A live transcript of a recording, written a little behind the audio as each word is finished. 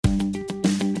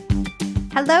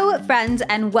Hello, friends,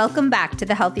 and welcome back to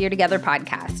the Healthier Together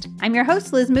podcast. I'm your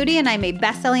host, Liz Moody, and I'm a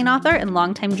best-selling author and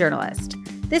longtime journalist.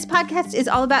 This podcast is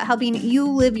all about helping you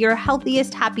live your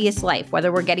healthiest, happiest life,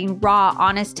 whether we're getting raw,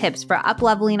 honest tips for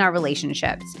up-leveling our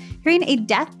relationships, hearing a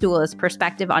death duelist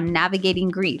perspective on navigating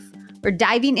grief, or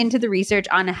diving into the research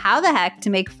on how the heck to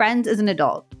make friends as an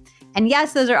adult. And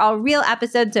yes, those are all real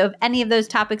episodes, so if any of those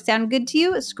topics sound good to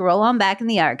you, scroll on back in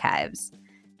the archives.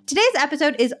 Today's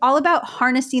episode is all about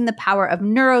harnessing the power of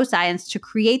neuroscience to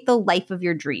create the life of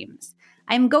your dreams.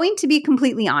 I'm going to be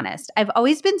completely honest. I've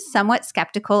always been somewhat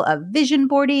skeptical of vision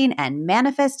boarding and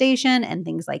manifestation and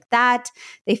things like that.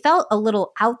 They felt a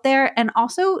little out there and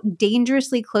also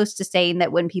dangerously close to saying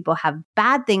that when people have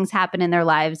bad things happen in their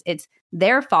lives, it's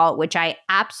their fault, which I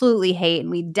absolutely hate, and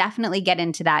we definitely get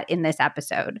into that in this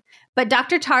episode. But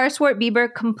Dr. Tara Swart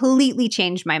Bieber completely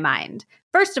changed my mind.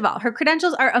 First of all, her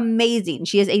credentials are amazing.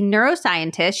 She is a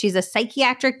neuroscientist. She's a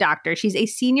psychiatric doctor. She's a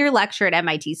senior lecturer at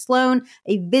MIT Sloan,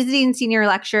 a visiting senior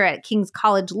lecturer at King's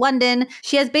College London.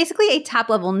 She has basically a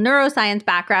top-level neuroscience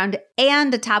background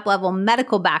and a top-level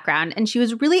medical background, and she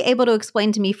was really able to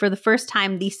explain to me for the first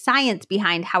time the science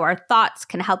behind how our thoughts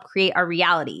can help create our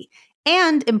reality.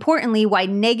 And importantly, why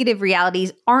negative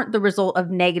realities aren't the result of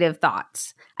negative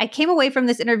thoughts. I came away from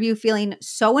this interview feeling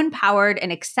so empowered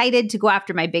and excited to go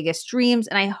after my biggest dreams,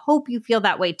 and I hope you feel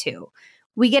that way too.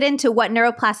 We get into what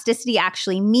neuroplasticity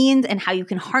actually means and how you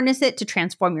can harness it to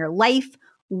transform your life,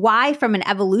 why, from an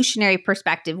evolutionary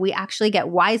perspective, we actually get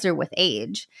wiser with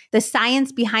age, the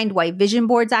science behind why vision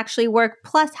boards actually work,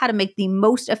 plus how to make the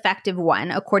most effective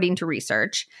one, according to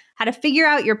research, how to figure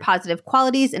out your positive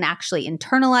qualities and actually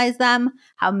internalize them,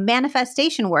 how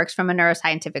manifestation works from a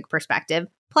neuroscientific perspective,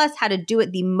 plus how to do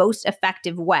it the most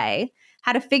effective way,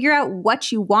 how to figure out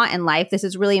what you want in life. This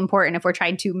is really important if we're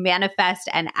trying to manifest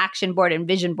and action board and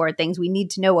vision board things. We need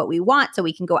to know what we want so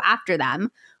we can go after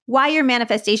them, why your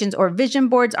manifestations or vision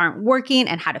boards aren't working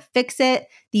and how to fix it,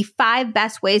 the 5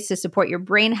 best ways to support your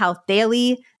brain health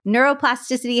daily,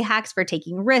 neuroplasticity hacks for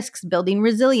taking risks, building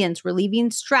resilience, relieving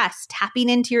stress, tapping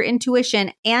into your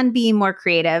intuition, and being more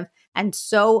creative, and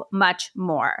so much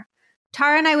more.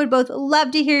 Tara and I would both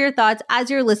love to hear your thoughts as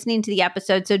you're listening to the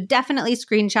episode, so definitely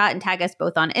screenshot and tag us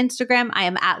both on Instagram. I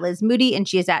am at Liz Moody, and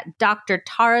she is at Dr.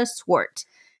 Tara Swart.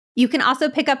 You can also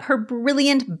pick up her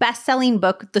brilliant best-selling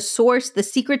book, The Source, The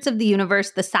Secrets of the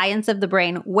Universe, The Science of the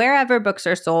Brain, wherever books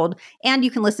are sold. And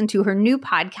you can listen to her new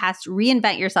podcast,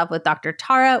 Reinvent Yourself with Dr.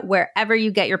 Tara, wherever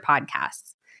you get your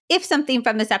podcasts. If something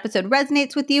from this episode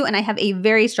resonates with you, and I have a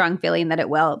very strong feeling that it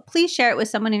will, please share it with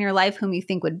someone in your life whom you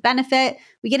think would benefit.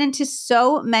 We get into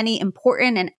so many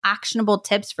important and actionable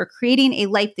tips for creating a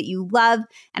life that you love,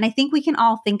 and I think we can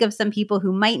all think of some people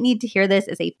who might need to hear this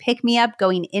as a pick-me-up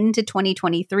going into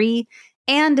 2023.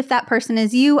 And if that person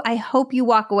is you, I hope you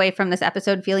walk away from this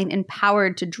episode feeling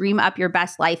empowered to dream up your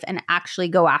best life and actually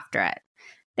go after it.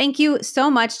 Thank you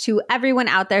so much to everyone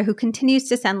out there who continues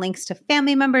to send links to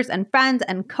family members and friends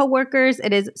and coworkers.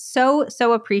 It is so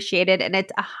appreciated, and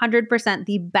it's 100%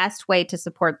 the best way to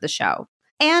support the show.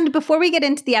 And before we get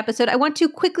into the episode, I want to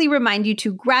quickly remind you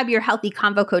to grab your Healthy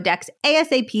Convo Codex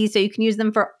ASAP so you can use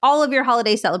them for all of your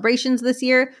holiday celebrations this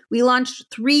year. We launched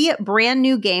 3 brand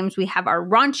new games. We have our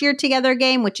Raunchier Together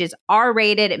game, which is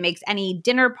R-rated. It makes any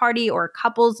dinner party or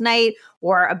couples night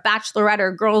or a bachelorette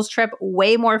or girls trip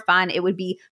way more fun. It would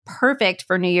be perfect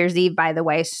for New Year's Eve, by the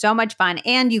way. So much fun.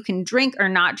 And you can drink or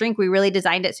not drink. We really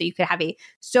designed it so you could have a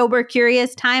sober,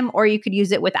 curious time, or you could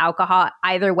use it with alcohol.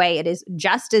 Either way, it is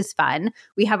just as fun.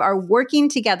 We have our Working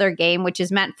Together game, which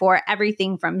is meant for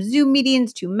everything from Zoom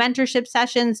meetings to mentorship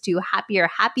sessions to happier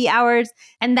happy hours.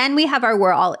 And then we have our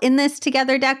We're All In This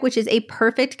Together deck, which is a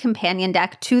perfect companion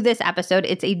deck to this episode.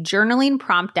 It's a journaling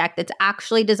prompt deck that's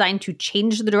actually designed to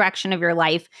change the direction of your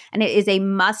life. And it is a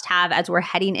must-have as we're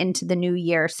heading into the new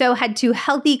year. So head to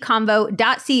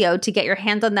healthyconvo.co to get your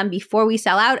hands on them before we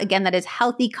sell out. Again, that is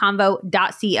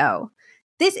healthyconvo.co.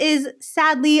 This is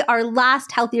sadly our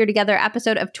last Healthier Together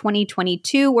episode of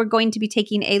 2022. We're going to be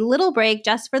taking a little break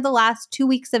just for the last 2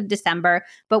 weeks of December,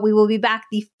 but we will be back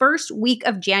the first week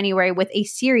of January with a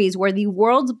series where the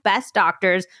world's best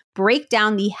doctors break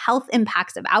down the health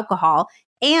impacts of alcohol.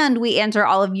 And we answer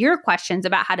all of your questions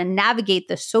about how to navigate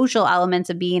the social elements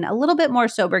of being a little bit more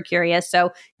sober curious.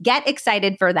 So get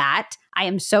excited for that. I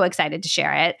am so excited to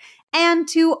share it. And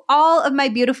to all of my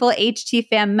beautiful HT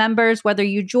fam members, whether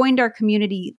you joined our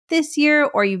community this year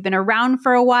or you've been around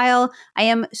for a while, I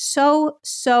am so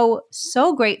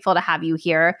grateful to have you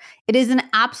here. It is an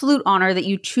absolute honor that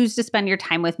you choose to spend your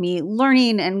time with me,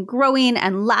 learning and growing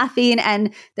and laughing.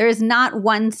 And there is not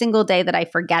one single day that I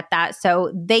forget that.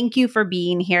 So thank you for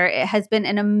being here. It has been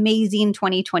an amazing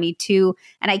 2022,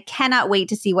 and I cannot wait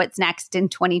to see what's next in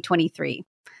 2023.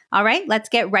 All right, let's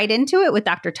get right into it with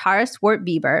Dr. Tara Swart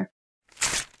Bieber.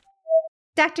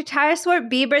 Dr. Tara Swart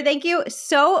Bieber, thank you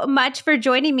so much for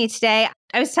joining me today.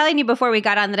 I was telling you before we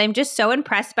got on that I'm just so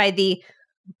impressed by the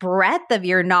breadth of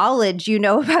your knowledge. You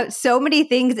know about so many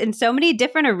things in so many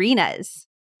different arenas.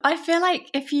 I feel like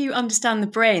if you understand the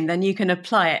brain, then you can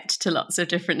apply it to lots of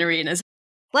different arenas.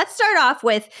 Let's start off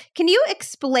with, can you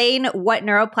explain what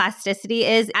neuroplasticity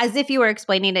is as if you were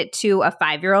explaining it to a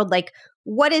 5-year-old? Like,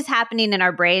 what is happening in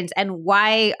our brains and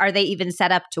why are they even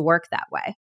set up to work that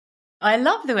way? I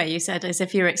love the way you said as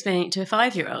if you were explaining it to a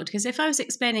 5-year-old, because if I was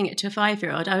explaining it to a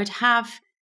 5-year-old, I would have,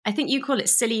 I think you call it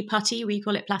silly putty, we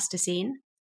call it plasticine.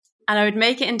 And I would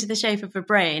make it into the shape of a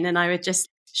brain and I would just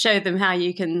show them how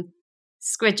you can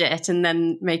squidge it and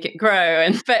then make it grow.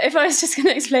 But if I was just going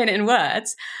to explain it in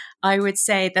words, I would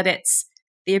say that it's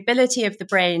the ability of the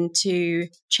brain to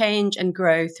change and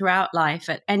grow throughout life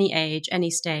at any age,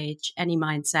 any stage, any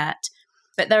mindset.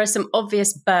 But there are some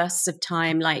obvious bursts of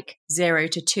time like 0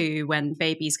 to 2 when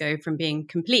babies go from being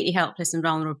completely helpless and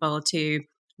vulnerable to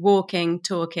walking,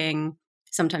 talking,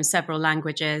 sometimes several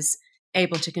languages,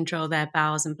 able to control their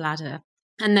bowels and bladder.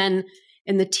 And then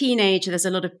in the teenage, there's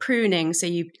a lot of pruning. So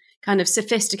you kind of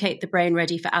sophisticate the brain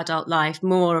ready for adult life,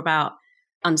 more about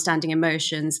understanding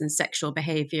emotions and sexual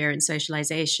behavior and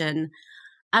socialization.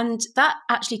 And that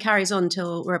actually carries on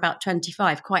till we're about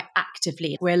 25, quite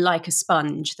actively. We're like a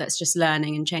sponge that's just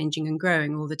learning and changing and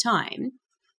growing all the time.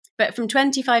 But from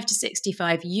 25 to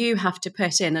 65, you have to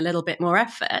put in a little bit more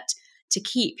effort to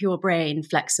keep your brain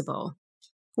flexible.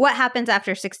 What happens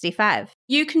after 65?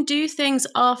 You can do things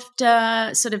after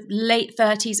sort of late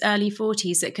 30s, early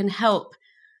 40s that can help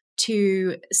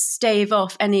to stave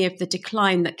off any of the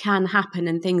decline that can happen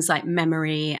in things like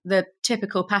memory. The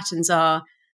typical patterns are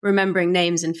remembering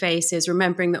names and faces,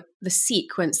 remembering the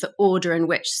sequence, the order in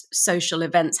which social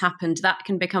events happened. That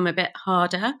can become a bit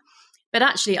harder. But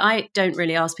actually, I don't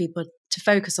really ask people to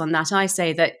focus on that. I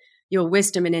say that your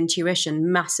wisdom and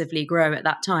intuition massively grow at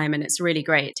that time, and it's really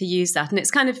great to use that. And it's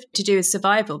kind of to do with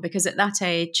survival, because at that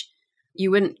age,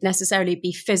 you wouldn't necessarily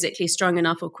be physically strong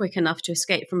enough or quick enough to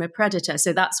escape from a predator.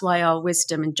 So that's why our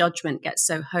wisdom and judgment gets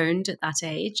so honed at that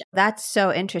age. That's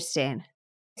so interesting.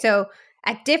 So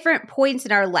at different points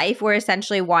in our life, we're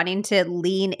essentially wanting to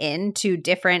lean into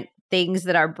different things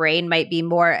that our brain might be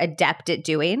more adept at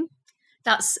doing.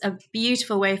 That's a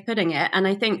beautiful way of putting it. And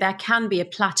I think there can be a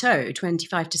plateau,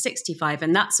 25 to 65.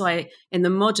 And that's why in the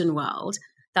modern world,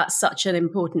 that's such an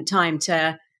important time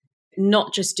to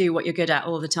not just do what you're good at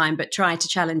all the time, but try to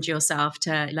challenge yourself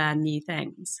to learn new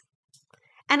things.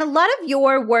 And a lot of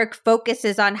your work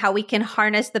focuses on how we can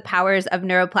harness the powers of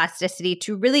neuroplasticity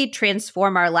to really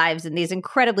transform our lives in these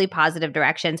incredibly positive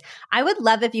directions. I would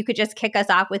love if you could just kick us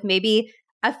off with maybe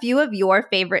a few of your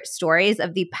favorite stories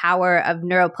of the power of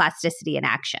neuroplasticity in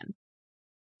action.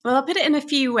 Well, I'll put it in a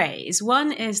few ways.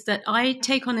 One is that I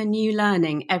take on a new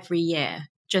learning every year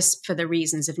just for the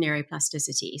reasons of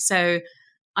neuroplasticity. So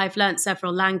I've learned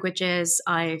several languages.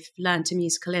 I've learned a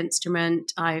musical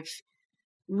instrument. I've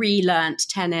relearnt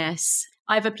tennis.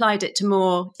 I've applied it to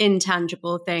more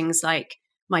intangible things like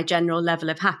my general level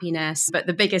of happiness. But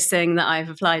the biggest thing that I've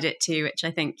applied it to, which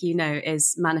I think you know,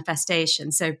 is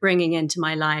manifestation. So bringing into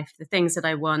my life the things that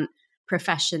I want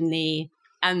professionally.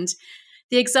 And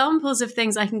the examples of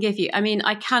things I can give you, I mean,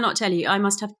 I cannot tell you, I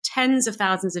must have tens of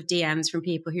thousands of DMs from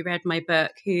people who read my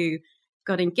book, who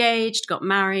got engaged, got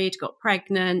married, got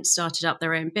pregnant, started up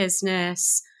their own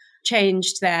business,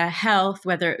 changed their health,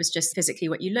 whether it was just physically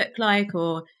what you look like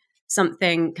or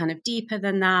something kind of deeper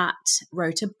than that,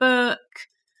 wrote a book,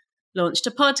 launched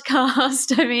a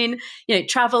podcast. I mean,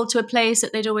 traveled to a place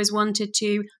that they'd always wanted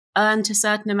to, earned a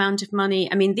certain amount of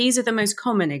money. I mean, these are the most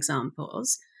common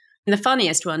examples. And the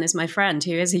funniest one is my friend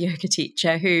who is a yoga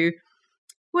teacher who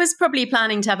was probably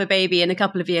planning to have a baby in a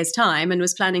couple of years' time and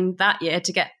was planning that year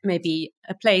to get maybe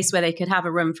a place where they could have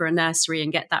a room for a nursery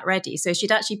and get that ready. So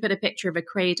she'd actually put a picture of a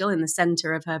cradle in the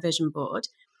center of her vision board.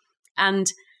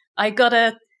 And I got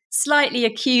a slightly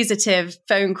accusative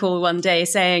phone call one day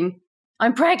saying,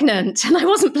 I'm pregnant and I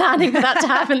wasn't planning for that to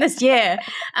happen this year.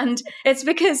 And it's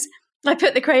because I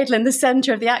put the cradle in the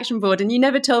center of the action board, and you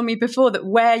never told me before that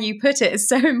where you put it is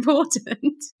so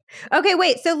important. Okay,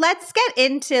 wait. So let's get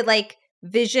into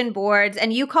vision boards,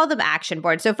 and you call them action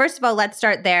boards. So first of all, let's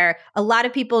start there. A lot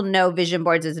of people know vision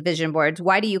boards as vision boards.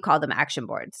 Why do you call them action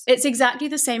boards? It's exactly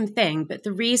the same thing. But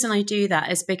the reason I do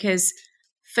that is because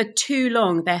for too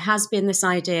long, there has been this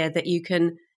idea that you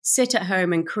can sit at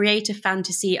home and create a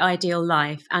fantasy ideal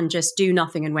life and just do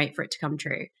nothing and wait for it to come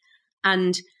true.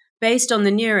 And based on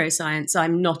the neuroscience,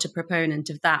 I'm not a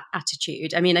proponent of that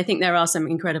attitude. I mean, I think there are some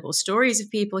incredible stories of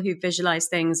people who visualize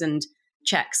things and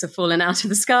checks have fallen out of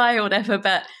the sky or whatever,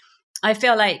 but I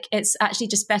feel like it's actually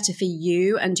just better for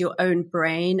you and your own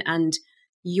brain and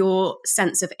your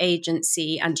sense of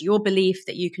agency and your belief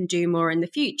that you can do more in the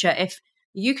future if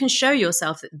you can show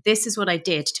yourself that this is what I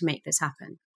did to make this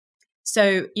happen.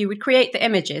 So you would create the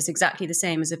images exactly the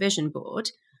same as a vision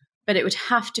board, but it would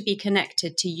have to be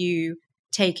connected to you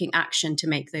taking action to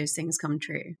make those things come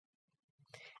true.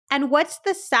 And what's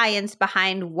the science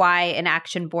behind why an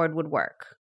action board would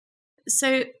work?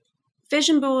 So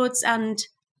vision boards and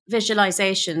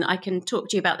visualization, I can talk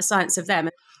to you about the science of them.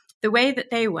 The way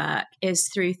that they work is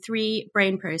through 3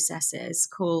 brain processes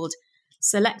called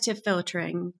selective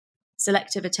filtering,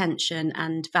 selective attention,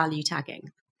 and value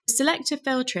tagging. Selective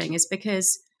filtering is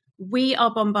because we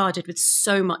are bombarded with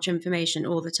so much information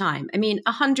all the time. I mean,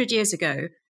 100 years ago,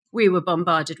 we were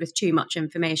bombarded with too much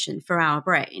information for our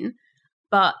brain.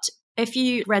 But if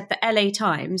you read the LA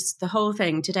Times, the whole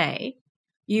thing today,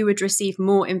 you would receive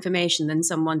more information than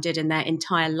someone did in their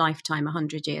entire lifetime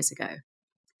 100 years ago.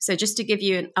 So just to give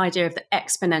you an idea of the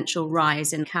exponential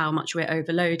rise in how much we're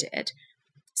overloaded.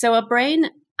 So our brain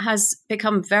has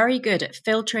become very good at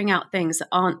filtering out things that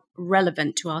aren't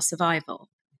relevant to our survival.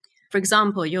 For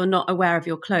example, you're not aware of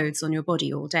your clothes on your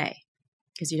body all day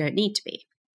because you don't need to be.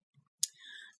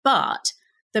 But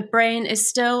the brain is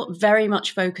still very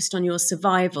much focused on your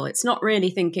survival. It's not really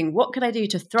thinking, what could I do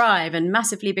to thrive and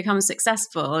massively become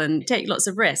successful and take lots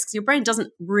of risks? Your brain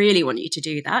doesn't really want you to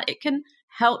do that. It can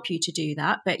help you to do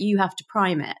that, but you have to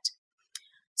prime it.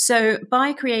 So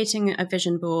by creating a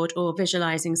vision board or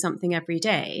visualizing something every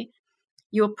day,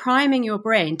 you're priming your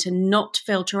brain to not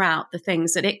filter out the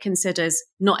things that it considers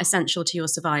not essential to your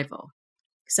survival.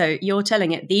 So you're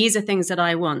telling it, these are things that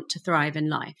I want to thrive in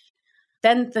life.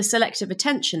 Then the selective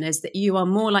attention is that you are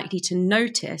more likely to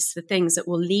notice the things that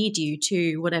will lead you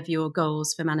to whatever your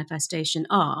goals for manifestation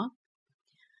are.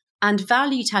 And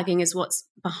value tagging is what's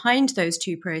behind those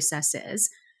 2 processes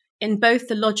in both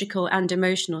the logical and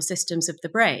emotional systems of the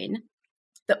brain,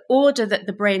 the order that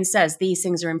the brain says these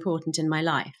things are important in my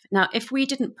life. Now, if we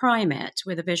didn't prime it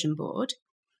with a vision board,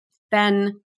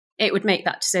 then it would make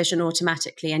that decision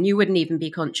automatically and you wouldn't even be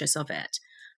conscious of it.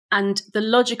 And the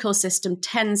logical system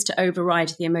tends to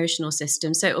override the emotional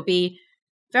system. So it will be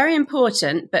very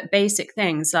important, but basic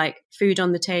things like food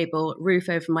on the table, roof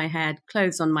over my head,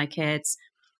 clothes on my kids.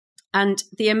 And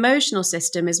the emotional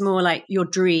system is more like your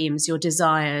dreams, your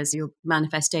desires, your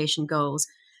manifestation goals.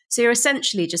 So you're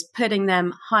essentially just putting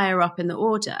them higher up in the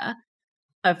order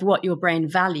of what your brain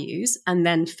values and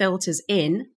then filters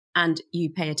in and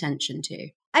you pay attention to.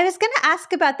 I was going to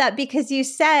ask about that because you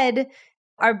said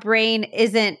our brain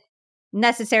isn't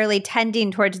necessarily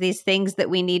tending towards these things that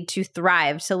we need to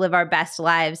thrive, to live our best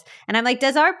lives. And I'm like,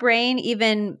 does our brain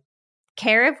even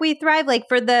care if we thrive? Like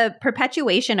for the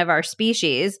perpetuation of our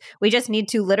species, we just need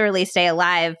to literally stay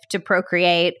alive to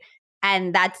procreate.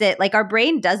 And that's it. Like our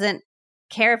brain doesn't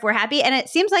care if we're happy. And it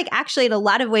seems like actually in a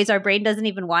lot of ways, our brain doesn't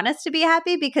even want us to be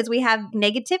happy because we have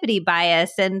negativity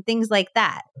bias and things like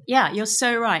that. Yeah, you're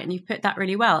so right. And you've put that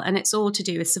really well. And it's all to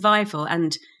do with survival.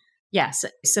 And yes,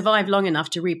 survive long enough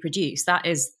to reproduce. That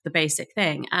is the basic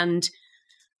thing. And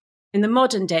in the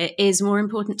modern day, it is more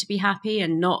important to be happy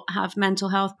and not have mental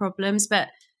health problems. But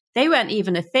they weren't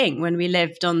even a thing when we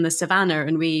lived on the savannah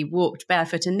and we walked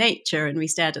barefoot in nature and we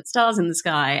stared at stars in the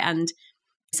sky and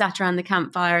sat around the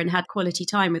campfire and had quality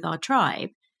time with our tribe.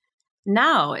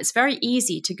 Now it's very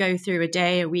easy to go through a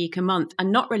day, a week, a month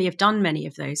and not really have done many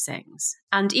of those things.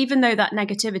 And even though that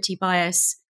negativity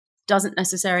bias doesn't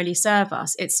necessarily serve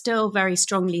us, it's still very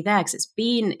strongly there because it's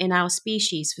been in our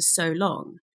species for so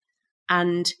long.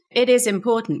 And it is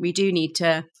important. We do need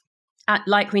to,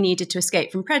 like we needed to escape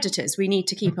from predators, we need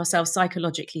to keep ourselves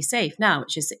psychologically safe now,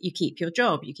 which is that you keep your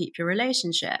job, you keep your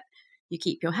relationship, you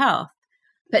keep your health.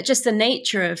 But just the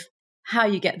nature of how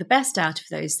you get the best out of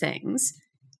those things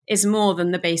is more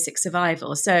than the basic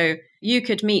survival. So you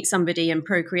could meet somebody and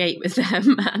procreate with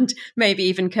them and maybe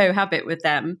even cohabit with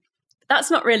them. That's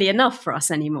not really enough for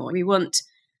us anymore. We want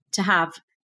to have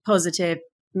positive,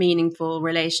 meaningful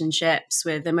relationships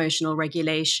with emotional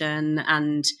regulation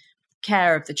and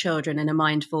care of the children in a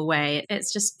mindful way.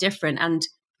 It's just different. And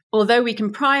although we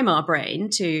can prime our brain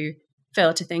to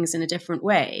filter things in a different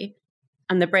way,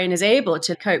 and the brain is able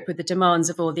to cope with the demands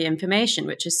of all the information,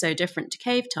 which is so different to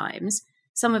cave times,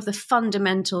 some of the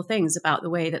fundamental things about the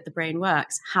way that the brain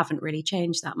works haven't really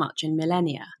changed that much in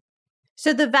millennia.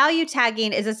 So the value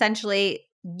tagging is essentially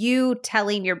you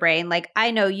telling your brain, like,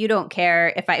 I know you don't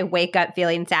care if I wake up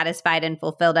feeling satisfied and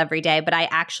fulfilled every day, but I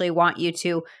actually want you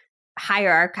to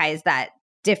hierarchize that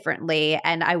differently,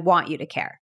 and I want you to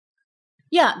care.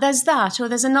 Yeah, there's that. Or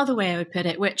there's another way I would put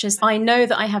it, which is I know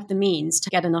that I have the means to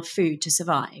get enough food to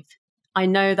survive. I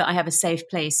know that I have a safe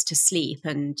place to sleep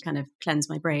and kind of cleanse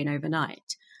my brain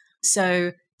overnight.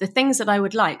 So the things that I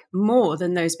would like more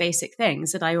than those basic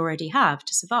things that I already have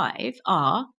to survive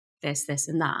are this,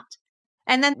 and that.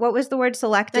 And then what was the word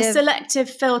selective? There's selective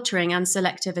filtering and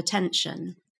selective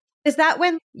attention. Is that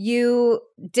when you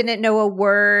didn't know a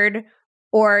word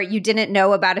or you didn't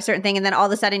know about a certain thing and then all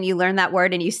of a sudden you learn that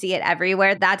word and you see it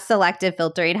everywhere? That's selective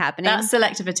filtering happening. That's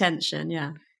selective attention,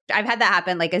 yeah. I've had that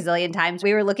happen like a zillion times.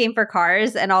 We were looking for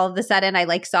cars and all of a sudden I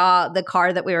like saw the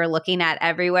car that we were looking at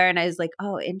everywhere and I was like,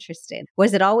 oh, interesting.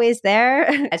 Was it always there?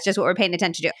 That's just what we're paying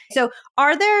attention to. So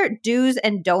are there do's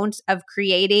and don'ts of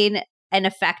creating an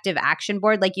effective action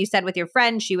board? Like you said with your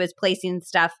friend, she was placing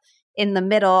stuff in the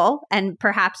middle and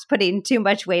perhaps putting too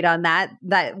much weight on that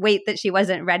weight that she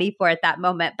wasn't ready for at that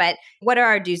moment. But what are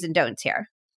our do's and don'ts here?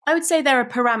 I would say there are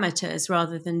parameters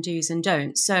rather than do's and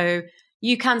don'ts. So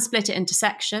you can split it into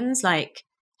sections like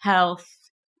health,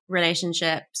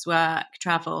 relationships, work,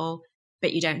 travel,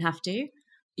 but you don't have to.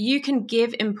 You can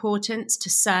give importance to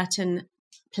certain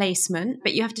placement,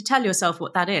 but you have to tell yourself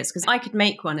what that is, because I could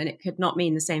make one and it could not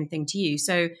mean the same thing to you.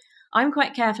 So I'm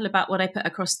quite careful about what I put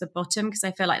across the bottom because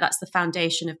I feel like that's the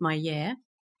foundation of my year.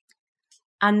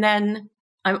 And then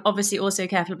I'm obviously also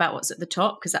careful about what's at the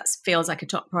top because that feels like a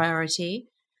top priority.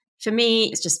 For me,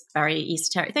 it's just a very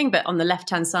esoteric thing, but on the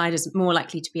left-hand side is more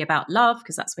likely to be about love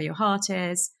because that's where your heart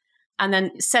is. And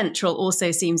then central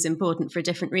also seems important for a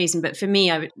different reason. But for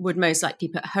me, I would most likely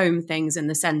put home things in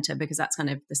the center because that's kind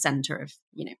of the center of,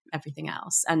 everything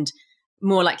else, and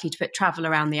more likely to put travel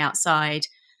around the outside.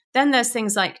 Then there's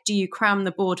things like, do you cram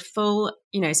the board full,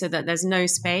 so that there's no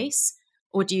space,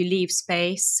 or do you leave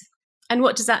space? And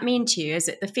what does that mean to you? Is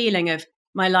it the feeling of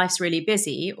my life's really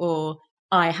busy, or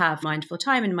I have mindful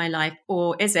time in my life,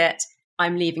 or is it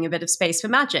I'm leaving a bit of space for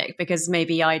magic because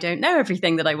maybe I don't know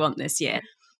everything that I want this year?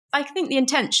 I think the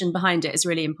intention behind it is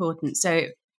really important. So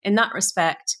in that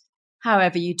respect,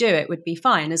 however you do it would be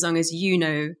fine, as long as you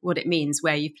know what it means,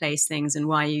 where you place things and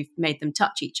why you've made them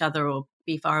touch each other or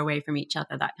be far away from each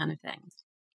other, that kind of thing.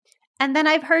 And then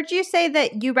I've heard you say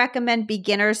that you recommend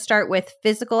beginners start with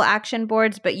physical action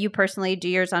boards, but you personally do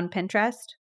yours on Pinterest?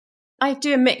 I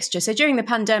do a mixture. So during the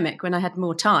pandemic, when I had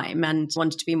more time and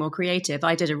wanted to be more creative,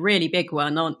 I did a really big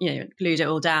one on, glued it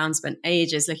all down, spent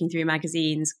ages looking through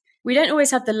magazines. We don't always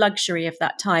have the luxury of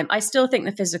that time. I still think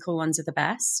the physical ones are the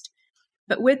best.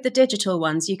 But with the digital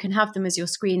ones, you can have them as your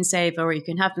screensaver or you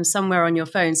can have them somewhere on your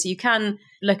phone. So you can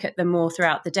look at them more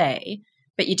throughout the day,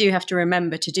 but you do have to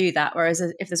remember to do that. Whereas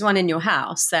if there's one in your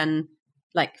house, then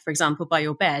like, for example, by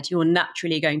your bed, you're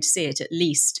naturally going to see it at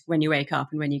least when you wake up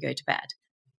and when you go to bed.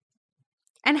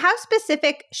 And how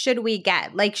specific should we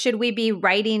get? Like, should we be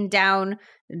writing down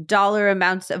dollar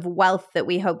amounts of wealth that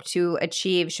we hope to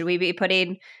achieve? Should we be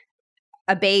putting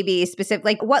a baby specific?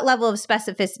 Like, what level of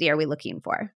specificity are we looking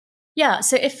for? Yeah.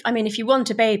 So if you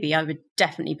want a baby, I would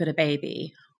definitely put a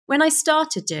baby. When I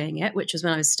started doing it, which was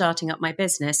when I was starting up my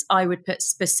business, I would put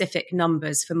specific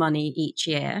numbers for money each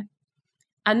year.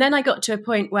 And then I got to a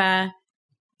point where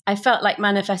I felt like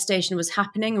manifestation was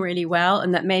happening really well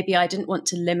and that maybe I didn't want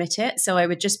to limit it. So I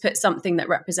would just put something that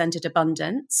represented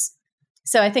abundance.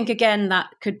 So I think, again,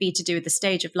 that could be to do with the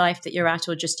stage of life that you're at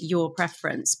or just your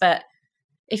preference. But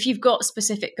if you've got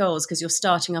specific goals because you're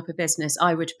starting up a business,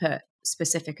 I would put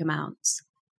specific amounts.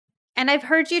 And I've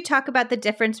heard you talk about the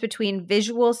difference between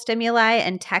visual stimuli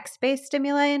and text-based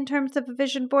stimuli in terms of a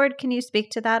vision board. Can you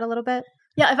speak to that a little bit?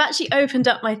 Yeah, I've actually opened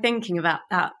up my thinking about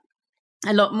that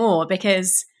a lot more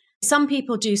because some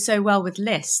people do so well with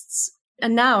lists.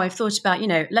 And now I've thought about,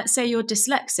 let's say you're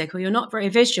dyslexic or you're not very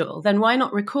visual, then why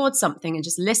not record something and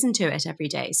just listen to it every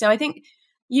day? So I think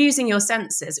using your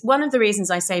senses, one of the reasons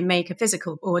I say make a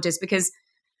physical board is because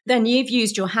then you've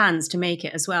used your hands to make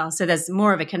it as well. So there's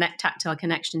more of a tactile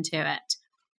connection to it.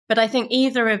 But I think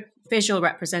either a visual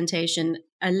representation,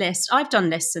 a list, I've done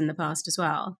lists in the past as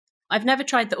well. I've never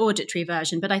tried the auditory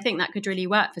version, but I think that could really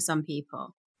work for some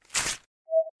people.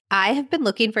 I have been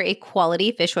looking for a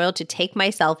quality fish oil to take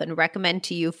myself and recommend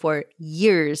to you for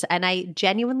years, and I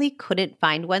genuinely couldn't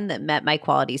find one that met my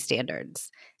quality standards.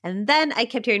 And then I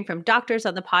kept hearing from doctors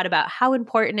on the pod about how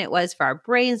important it was for our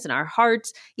brains and our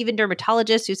hearts, even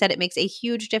dermatologists who said it makes a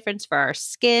huge difference for our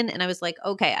skin. And I was like,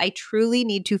 okay, I truly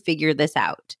need to figure this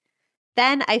out.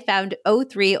 Then I found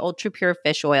O3 Ultra Pure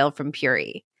Fish Oil from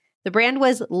Puri. The brand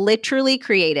was literally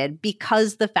created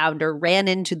because the founder ran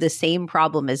into the same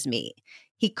problem as me.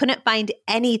 He couldn't find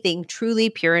anything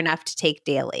truly pure enough to take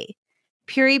daily.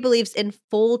 Puri believes in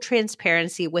full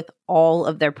transparency with all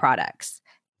of their products.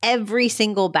 Every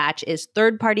single batch is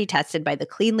third-party tested by the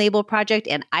Clean Label Project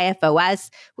and IFOS,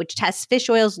 which tests fish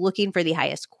oils looking for the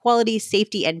highest quality,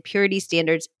 safety, and purity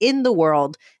standards in the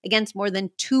world against more than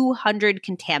 200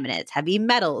 contaminants, heavy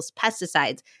metals,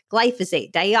 pesticides,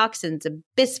 glyphosate, dioxins, and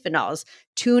bisphenols,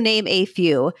 to name a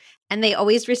few, and they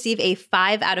always receive a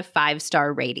 5 out of 5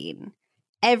 star rating.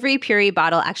 Every Puri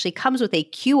bottle actually comes with a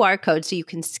QR code so you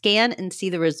can scan and see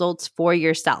the results for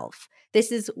yourself.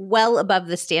 This is well above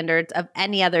the standards of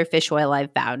any other fish oil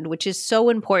I've found, which is so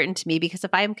important to me because if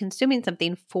I am consuming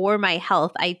something for my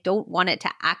health, I don't want it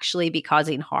to actually be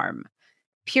causing harm.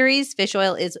 Puri's fish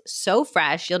oil is so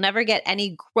fresh, you'll never get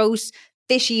any gross,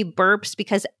 fishy burps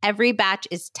because every batch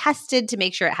is tested to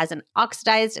make sure it hasn't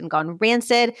oxidized and gone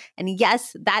rancid. And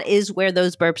yes, that is where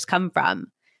those burps come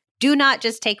from. Do not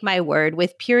just take my word.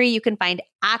 With Puri, you can find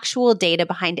actual data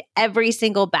behind every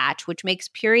single batch, which makes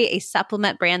Puri a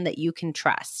supplement brand that you can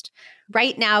trust.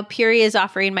 Right now, Puri is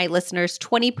offering my listeners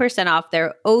 20% off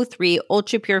their O3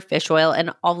 Ultra Pure Fish Oil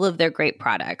and all of their great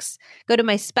products. Go to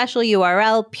my special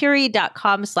URL,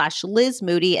 puri.com/Liz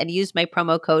Moody, and use my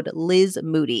promo code Liz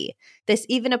Moody. This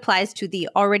even applies to the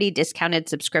already discounted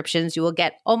subscriptions. You will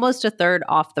get almost a third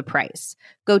off the price.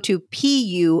 Go to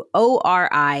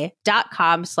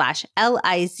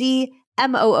PUORI.com/LIZMOODY.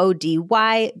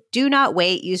 Do not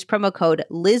wait. Use promo code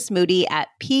Liz Moody at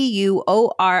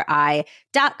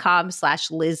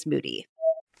PUORI.com/Liz Moody.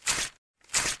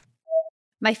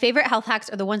 My favorite health hacks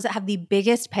are the ones that have the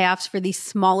biggest payoffs for the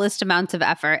smallest amounts of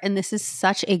effort, and this is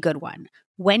such a good one.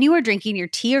 When you are drinking your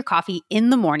tea or coffee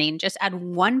in the morning, just add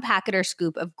 1 packet or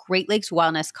scoop of Great Lakes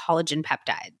Wellness collagen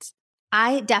peptides.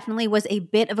 I definitely was a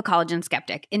bit of a collagen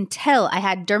skeptic until I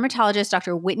had dermatologist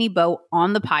Dr. Whitney Bowe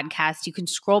on the podcast. You can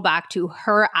scroll back to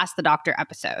her Ask the Doctor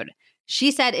episode.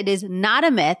 She said it is not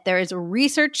a myth. There is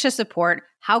research to support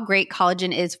how great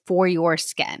collagen is for your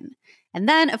skin. And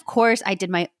then, of course, I did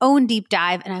my own deep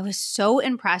dive, and I was so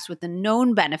impressed with the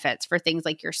known benefits for things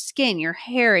like your skin, your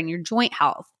hair, and your joint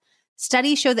health.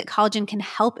 Studies show that collagen can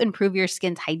help improve your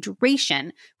skin's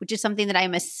hydration, which is something that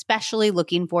I'm especially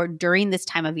looking for during this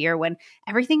time of year when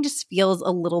everything just feels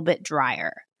a little bit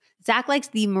drier. Zach likes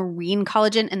the marine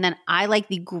collagen, and then I like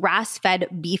the grass-fed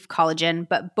beef collagen,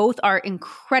 but both are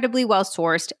incredibly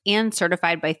well-sourced and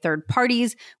certified by third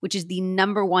parties, which is the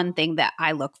number one thing that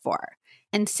I look for.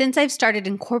 And since I've started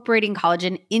incorporating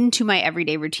collagen into my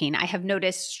everyday routine, I have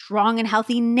noticed strong and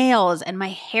healthy nails, and my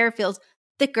hair feels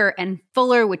thicker and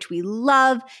fuller, which we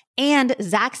love. And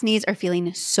Zach's knees are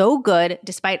feeling so good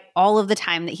despite all of the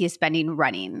time that he is spending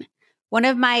running. One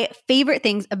of my favorite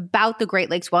things about the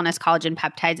Great Lakes Wellness Collagen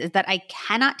Peptides is that I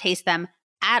cannot taste them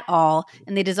at all,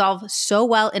 and they dissolve so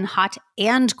well in hot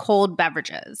and cold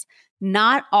beverages.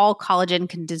 Not all collagen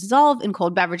can dissolve in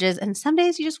cold beverages, and some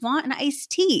days you just want an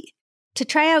iced tea. To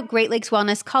try out Great Lakes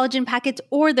Wellness collagen packets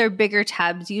or their bigger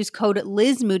tubs, use code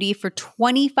Liz Moody for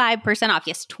 25% off.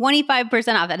 Yes,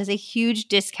 25% off. That is a huge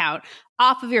discount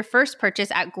off of your first purchase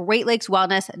at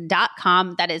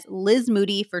greatlakeswellness.com. That is Liz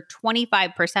Moody for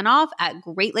 25% off at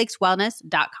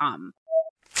greatlakeswellness.com.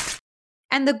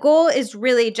 And the goal is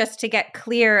really just to get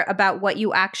clear about what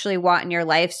you actually want in your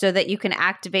life so that you can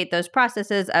activate those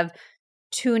processes of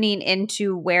tuning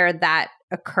into where that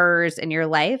occurs in your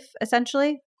life,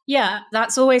 essentially. Yeah,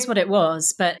 that's always what it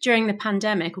was. But during the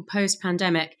pandemic or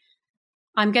post-pandemic,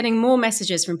 I'm getting more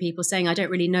messages from people saying, I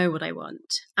don't really know what I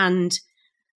want. And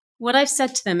what I've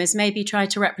said to them is maybe try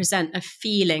to represent a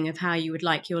feeling of how you would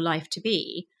like your life to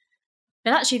be.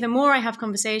 But actually, the more I have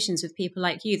conversations with people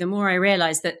like you, the more I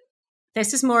realize that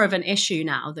this is more of an issue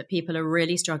now, that people are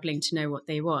really struggling to know what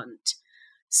they want.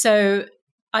 So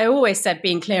I always said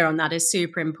being clear on that is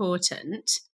super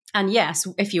important. And yes,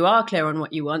 if you are clear on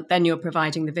what you want, then you're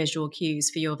providing the visual cues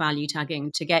for your value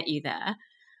tagging to get you there.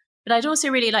 But I'd also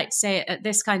really like to say at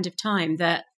this kind of time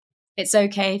that it's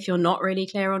okay if you're not really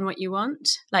clear on what you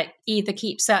want. Like either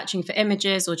keep searching for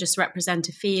images or just represent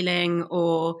a feeling,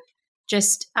 or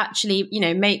just actually,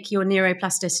 make your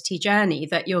neuroplasticity journey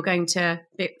that you're going to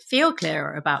feel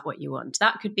clearer about what you want.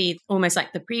 That could be almost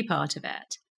like the pre-part of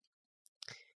it.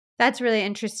 That's really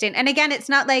interesting. And again, it's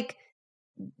not like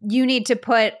you need to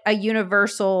put a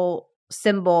universal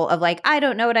symbol of like, I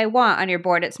don't know what I want on your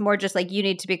board. It's more just like you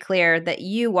need to be clear that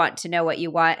you want to know what you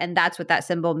want. And that's what that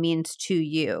symbol means to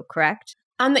you, correct?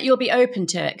 And that you'll be open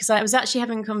to it. Because I was actually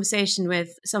having a conversation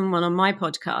with someone on my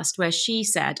podcast where she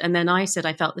said, and then I said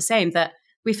I felt the same, that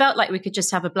we felt like we could just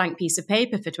have a blank piece of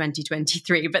paper for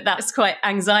 2023, but that's quite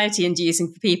anxiety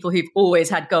inducing for people who've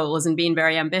always had goals and been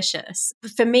very ambitious.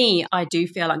 For me, I do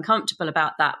feel uncomfortable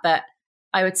about that, but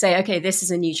I would say, okay, this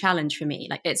is a new challenge for me.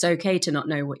 Like, it's okay to not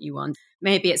know what you want.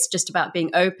 Maybe it's just about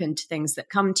being open to things that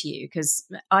come to you, because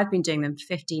I've been doing them for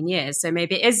 15 years. So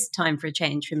maybe it is time for a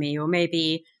change for me, or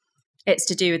maybe it's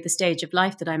to do with the stage of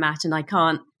life that I'm at and I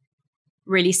can't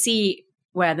really see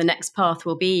where the next path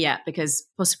will be yet, because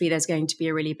possibly there's going to be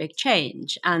a really big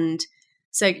change. And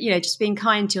so, just being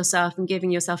kind to yourself and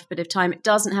giving yourself a bit of time. It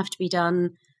doesn't have to be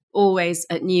done always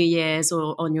at New Year's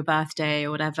or on your birthday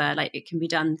or whatever. Like, it can be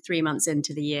done 3 months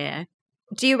into the year.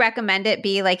 Do you recommend it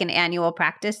be like an annual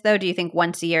practice though? Do you think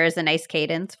once a year is a nice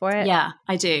cadence for it? Yeah,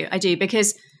 I do,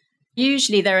 because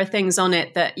usually there are things on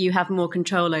it that you have more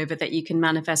control over that you can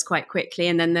manifest quite quickly.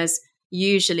 And then there's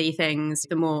usually things,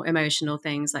 the more emotional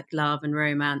things like love and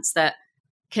romance, that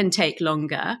can take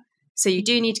longer. So you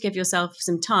do need to give yourself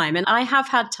some time. And I have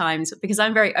had times, because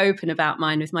I'm very open about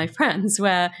mine with my friends,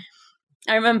 where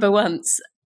I remember once,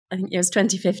 I think it was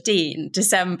 2015,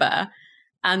 December,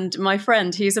 and my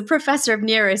friend, who's a professor of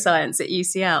neuroscience at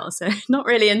UCL, so not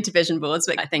really into vision boards,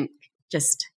 but I think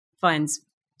just finds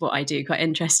what I do quite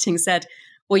interesting, said,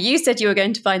 well, you said you were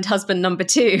going to find husband number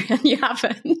 2 and you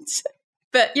haven't.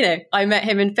 But, I met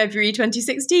him in February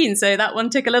 2016. So that one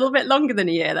took a little bit longer than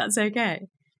a year. That's okay.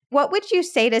 What would you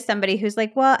say to somebody who's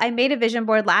like, well, I made a vision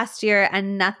board last year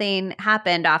and nothing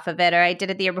happened off of it, or I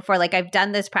did it the year before. Like, I've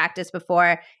done this practice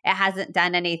before. It hasn't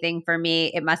done anything for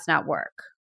me. It must not work.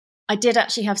 I did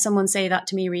actually have someone say that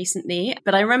to me recently.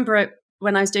 But I remember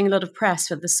when I was doing a lot of press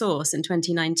for The Source in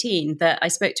 2019, that I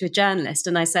spoke to a journalist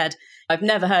and I said, I've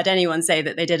never heard anyone say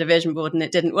that they did a vision board and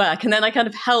it didn't work. And then I kind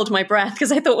of held my breath,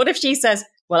 because I thought, what if she says,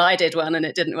 well, I did one and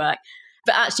it didn't work?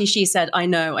 But actually she said, I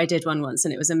know, I did one once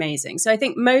and it was amazing. So I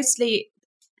think mostly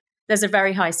there's a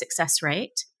very high success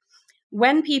rate.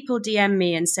 When people DM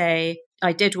me and say,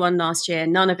 I did one last year,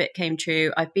 none of it came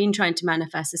true. I've been trying to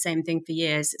manifest the same thing for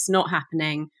years. It's not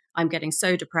happening. I'm getting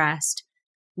so depressed.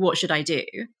 What should I do?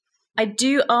 I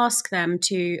do ask them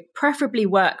to preferably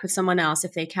work with someone else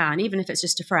if they can, even if it's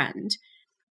just a friend,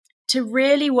 to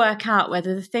really work out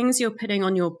whether the things you're putting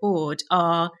on your board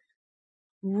are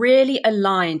really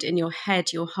aligned in your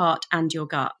head, your heart, and your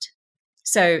gut.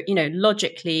 So,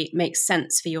 logically makes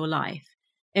sense for your life.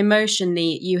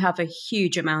 Emotionally, you have a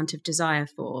huge amount of desire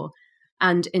for,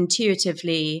 and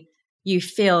intuitively, you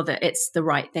feel that it's the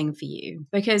right thing for you.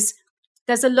 Because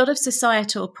there's a lot of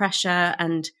societal pressure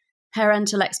and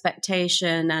parental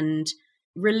expectation and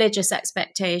religious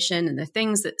expectation and the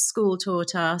things that school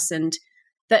taught us, and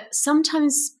that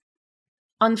sometimes,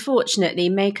 unfortunately,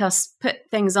 make us put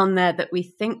things on there that we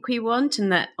think we want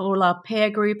and that all our peer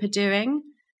group are doing,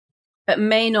 but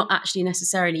may not actually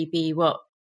necessarily be what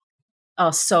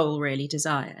our soul really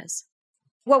desires.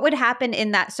 What would happen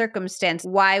in that circumstance?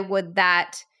 Why would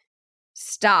that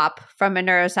stop, from a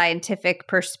neuroscientific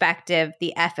perspective,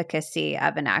 the efficacy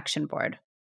of an action board?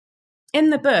 In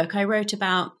the book, I wrote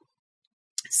about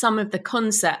some of the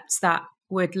concepts that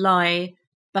would lie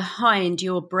behind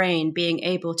your brain being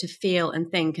able to feel and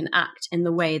think and act in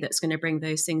the way that's going to bring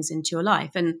those things into your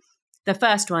life. And the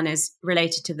first one is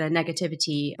related to the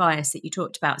negativity bias that you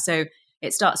talked about. So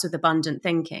it starts with abundant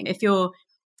thinking. If your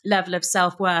level of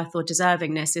self-worth or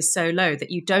deservingness is so low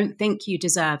that you don't think you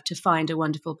deserve to find a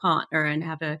wonderful partner and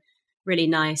have a really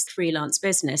nice freelance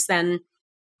business, then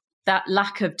that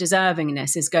lack of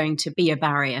deservingness is going to be a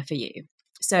barrier for you.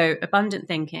 So abundant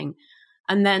thinking.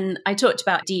 And then I talked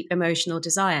about deep emotional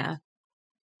desire.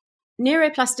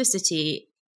 Neuroplasticity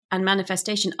and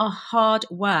manifestation are hard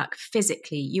work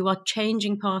physically. You are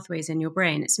changing pathways in your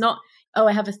brain. It's not, oh,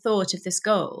 I have a thought of this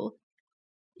goal.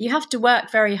 You have to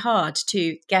work very hard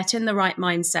to get in the right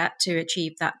mindset to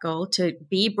achieve that goal, to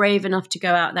be brave enough to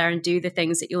go out there and do the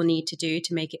things that you'll need to do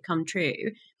to make it come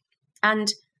true.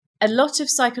 And a lot of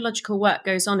psychological work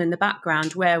goes on in the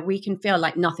background where we can feel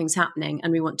like nothing's happening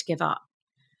and we want to give up.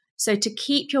 So to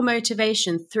keep your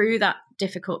motivation through that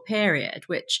difficult period,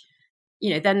 which,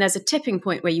 then there's a tipping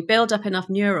point where you build up enough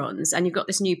neurons and you've got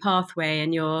this new pathway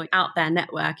and you're out there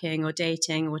networking or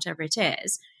dating or whatever it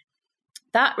is,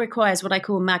 that requires what I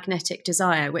call magnetic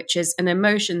desire, which is an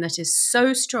emotion that is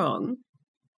so strong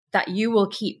that you will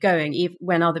keep going even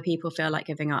when other people feel like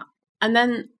giving up. And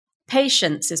then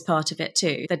patience is part of it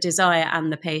too, the desire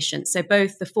and the patience. So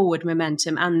both the forward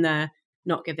momentum and the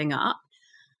not giving up.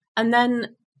 And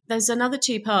then there's another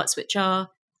two parts, which are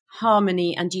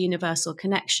harmony and universal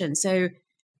connection. So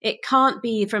it can't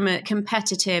be from a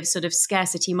competitive sort of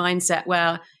scarcity mindset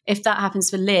where if that happens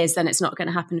for Liz, then it's not going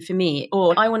to happen for me.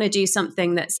 Or I want to do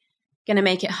something that's going to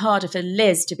make it harder for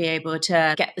Liz to be able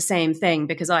to get the same thing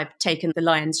because I've taken the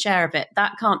lion's share of it.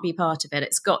 That can't be part of it.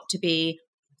 It's got to be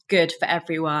good for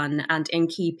everyone and in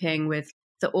keeping with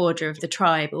the order of the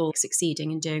tribe, all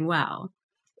succeeding and doing well.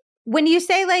 When you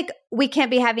say like we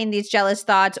can't be having these jealous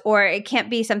thoughts, or it can't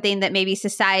be something that maybe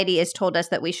society has told us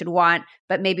that we should want,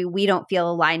 but maybe we don't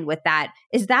feel aligned with that,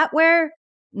 is that where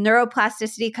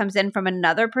neuroplasticity comes in from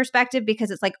another perspective? Because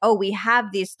it's like, oh, we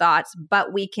have these thoughts,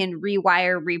 but we can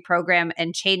rewire, reprogram,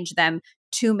 and change them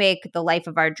to make the life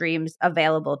of our dreams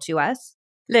available to us.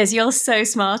 Liz, you're so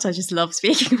smart. I just love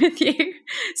speaking with you.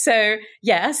 So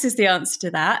yes, is the answer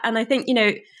to that. And I think,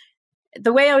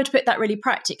 the way I would put that really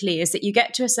practically is that you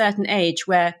get to a certain age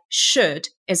where should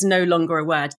is no longer a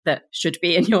word that should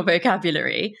be in your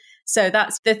vocabulary. So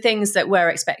that's the things that were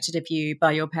expected of you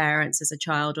by your parents as a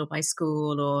child or by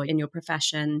school or in your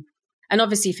profession. And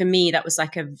obviously for me, that was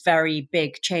like a very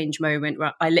big change moment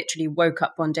where I literally woke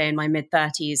up one day in my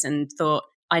mid-30s and thought,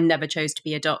 I never chose to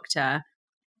be a doctor.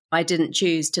 I didn't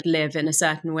choose to live in a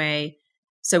certain way.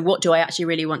 So what do I actually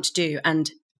really want to do?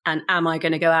 And am I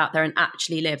going to go out there and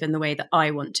actually live in the way that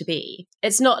I want to be?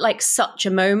 It's not like such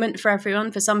a moment for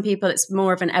everyone. For some people, it's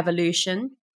more of an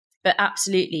evolution. But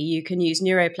absolutely, you can use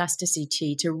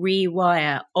neuroplasticity to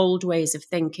rewire old ways of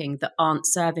thinking that aren't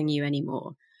serving you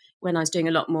anymore. When I was doing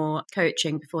a lot more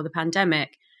coaching before the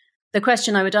pandemic, the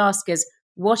question I would ask is,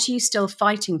 what are you still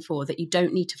fighting for that you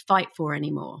don't need to fight for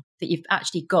anymore, that you've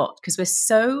actually got? Because we're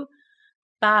so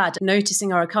bad at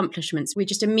noticing our accomplishments, we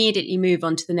just immediately move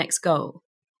on to the next goal.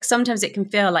 Sometimes it can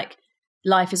feel like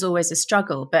life is always a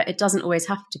struggle, but it doesn't always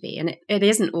have to be. And it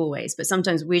isn't always, but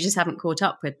sometimes we just haven't caught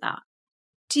up with that.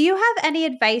 Do you have any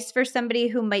advice for somebody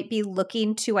who might be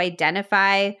looking to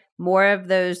identify more of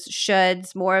those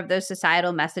shoulds, more of those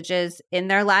societal messages in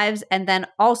their lives? And then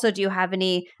also, do you have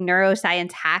any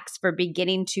neuroscience hacks for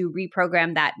beginning to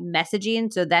reprogram that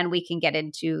messaging so then we can get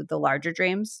into the larger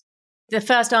dreams? The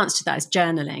first answer to that is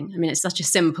journaling. I mean, it's such a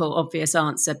simple, obvious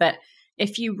answer, but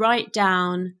if you write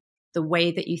down the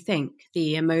way that you think,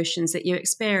 the emotions that you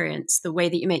experience, the way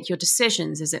that you make your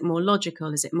decisions, is it more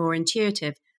logical? Is it more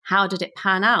intuitive? How did it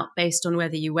pan out based on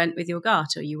whether you went with your gut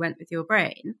or you went with your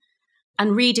brain?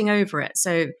 And reading over it.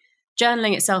 So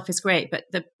journaling itself is great, but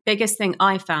the biggest thing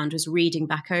I found was reading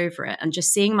back over it and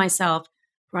just seeing myself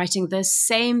writing the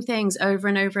same things over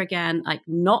and over again, like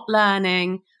not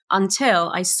learning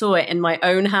until I saw it in my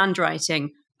own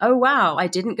handwriting. Oh, wow, I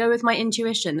didn't go with my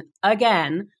intuition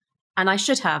again. And I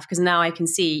should have, because now I can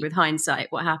see with hindsight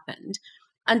what happened.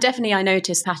 And definitely I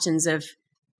noticed patterns of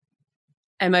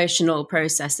emotional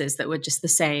processes that were just the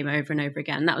same over and over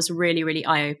again. That was really, really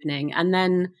eye-opening. And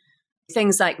then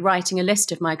things like writing a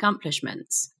list of my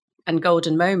accomplishments and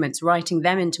golden moments, writing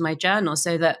them into my journal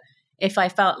so that if I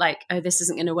felt like, oh, this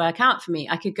isn't going to work out for me,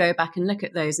 I could go back and look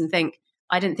at those and think,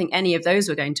 I didn't think any of those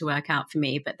were going to work out for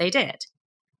me, but they did.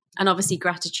 And obviously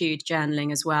gratitude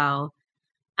journaling as well.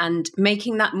 And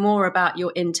making that more about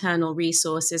your internal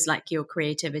resources, like your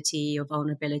creativity, your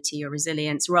vulnerability, your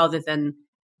resilience, rather than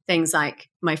things like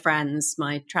my friends,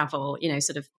 my travel,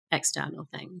 sort of external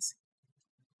things.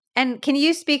 And can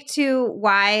you speak to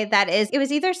why that is? It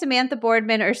was either Samantha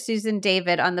Boardman or Susan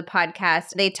David on the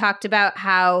podcast. They talked about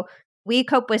how we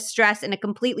cope with stress in a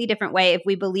completely different way if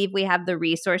we believe we have the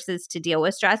resources to deal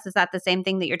with stress. Is that the same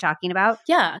thing that you're talking about?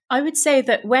 Yeah, I would say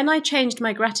that when I changed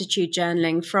my gratitude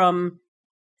journaling from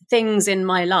things in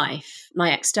my life,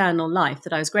 my external life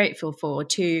that I was grateful for,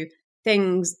 to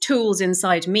tools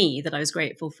inside me that I was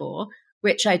grateful for,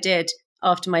 which I did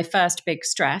after my first big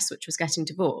stress, which was getting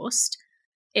divorced,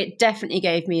 it definitely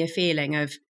gave me a feeling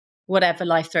of whatever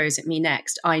life throws at me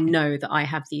next, I know that I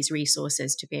have these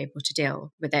resources to be able to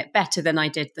deal with it better than I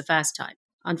did the first time.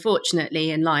 Unfortunately,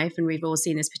 in life, and we've all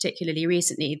seen this particularly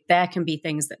recently, there can be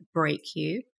things that break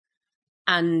you.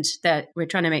 And that we're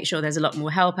trying to make sure there's a lot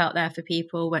more help out there for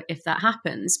people if that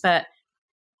happens. But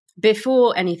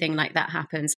before anything like that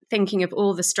happens, thinking of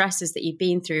all the stresses that you've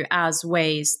been through as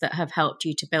ways that have helped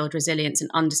you to build resilience and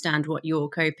understand what your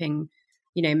coping,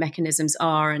 mechanisms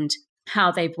are and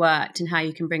how they've worked and how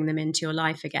you can bring them into your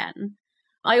life again.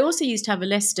 I also used to have a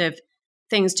list of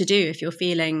things to do if you're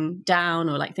feeling down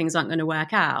or like things aren't going to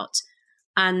work out.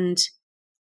 And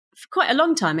for quite a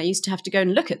long time, I used to have to go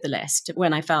and look at the list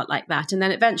when I felt like that. And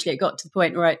then eventually it got to the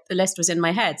point where the list was in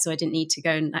my head, so I didn't need to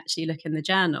go and actually look in the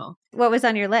journal. What was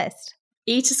on your list?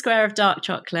 Eat a square of dark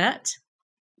chocolate,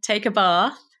 take a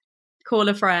bath, call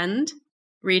a friend,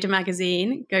 read a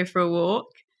magazine, go for a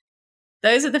walk.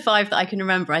 Those are the 5 that I can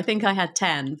remember. I think I had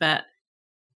 10, but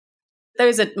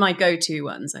those are my go-to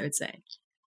ones, I would say.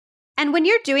 And when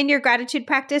you're doing your gratitude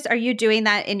practice, are you doing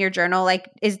that in your journal? Like,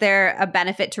 is there a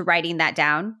benefit to writing that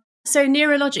down? So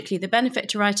neurologically, the benefit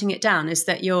to writing it down is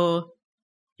that you're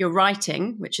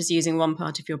writing, which is using one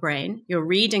part of your brain. You're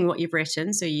reading what you've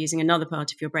written, so you're using another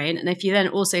part of your brain. And if you then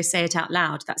also say it out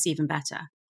loud, that's even better,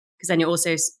 because then you're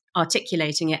also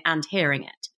articulating it and hearing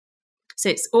it. So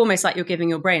it's almost like you're giving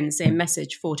your brain the same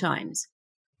message 4 times.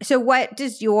 So what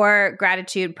does your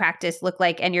gratitude practice look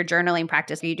like and your journaling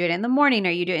practice? Are you doing it in the morning?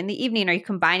 Are you doing it in the evening? Are you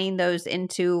combining those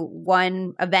into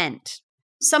one event?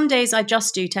 Some days I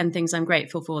just do 10 things I'm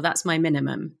grateful for. That's my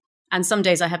minimum. And some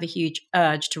days I have a huge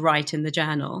urge to write in the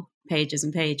journal, pages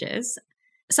and pages.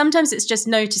 Sometimes it's just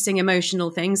noticing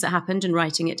emotional things that happened and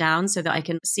writing it down so that I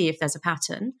can see if there's a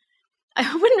pattern. I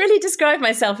wouldn't really describe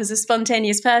myself as a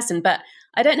spontaneous person, but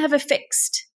I don't have a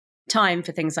fixed time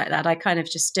for things like that. I kind of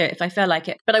just do it if I feel like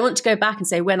it. But I want to go back and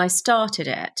say when I started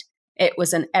it, it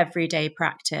was an everyday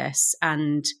practice.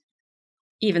 And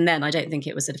even then, I don't think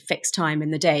it was at a fixed time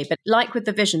in the day. But like with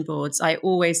the vision boards, I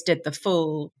always did the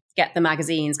full, get the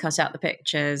magazines, cut out the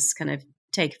pictures, kind of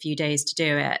take a few days to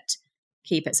do it,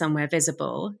 keep it somewhere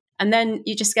visible. And then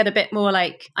you just get a bit more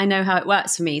like, I know how it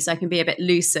works for me, so I can be a bit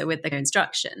looser with the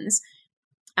instructions.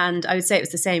 And I would say it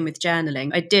was the same with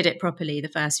journaling. I did it properly the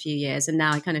first few years, and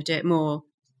now I kind of do it more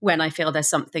when I feel there's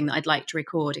something that I'd like to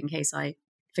record in case I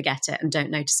forget it and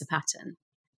don't notice a pattern.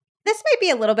 This might be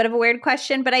a little bit of a weird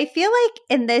question, but I feel like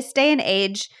in this day and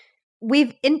age,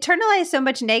 we've internalized so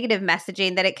much negative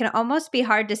messaging that it can almost be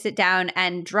hard to sit down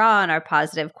and draw on our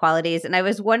positive qualities. And I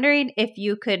was wondering if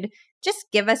you could just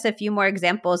give us a few more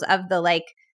examples of the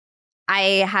I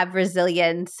have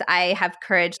resilience, I have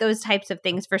courage, those types of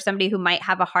things for somebody who might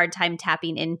have a hard time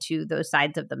tapping into those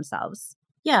sides of themselves.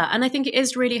 Yeah, and I think it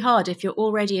is really hard if you're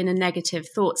already in a negative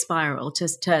thought spiral to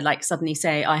suddenly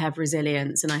say, I have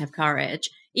resilience and I have courage,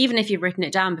 even if you've written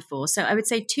it down before. So I would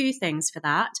say 2 things for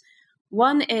that.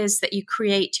 One is that you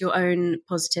create your own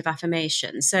positive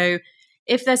affirmation. So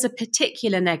if there's a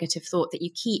particular negative thought that you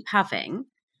keep having,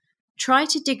 try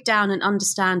to dig down and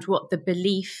understand what the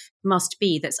belief must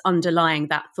be that's underlying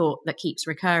that thought that keeps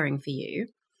recurring for you.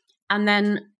 And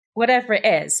then whatever it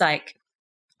is, like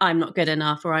I'm not good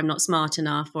enough, or I'm not smart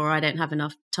enough, or I don't have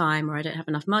enough time, or I don't have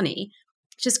enough money,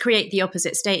 just create the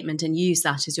opposite statement and use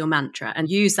that as your mantra, and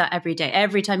use that every day.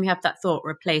 Every time you have that thought,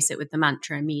 replace it with the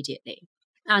mantra immediately.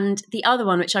 And the other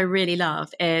one, which I really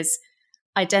love, is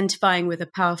identifying with a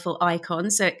powerful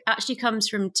icon. So it actually comes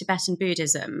from Tibetan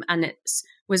Buddhism, and it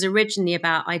was originally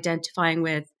about identifying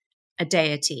with a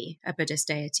deity, a Buddhist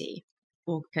deity,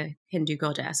 or a Hindu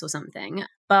goddess or something.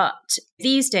 But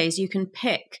these days you can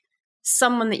pick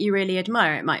someone that you really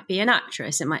admire. It might be an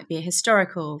actress, it might be a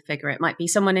historical figure, it might be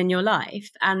someone in your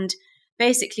life, and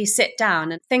basically sit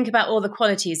down and think about all the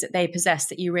qualities that they possess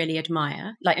that you really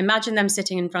admire. Like imagine them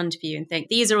sitting in front of you and think,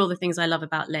 these are all the things I love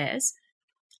about Liz.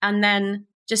 And then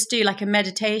just do like a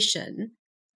meditation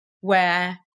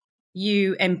where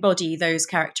you embody those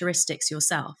characteristics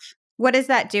yourself. What is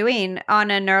that doing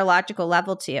on a neurological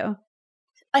level to you?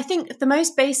 I think the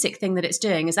most basic thing that it's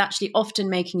doing is actually often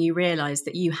making you realize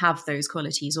that you have those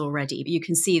qualities already, but you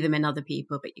can see them in other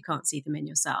people, but you can't see them in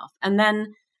yourself. And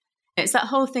then it's that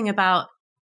whole thing about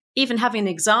even having an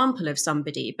example of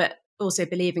somebody, but also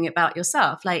believing about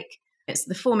yourself. Like it's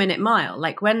the 4-minute mile.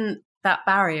 Like when that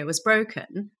barrier was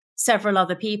broken, several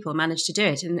other people managed to do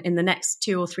it in the next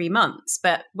 2 or 3 months.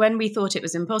 But when we thought it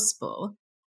was impossible,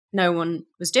 no one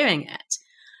was doing it.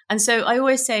 And so I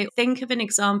always say, think of an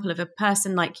example of a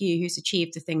person like you who's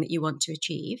achieved the thing that you want to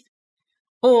achieve.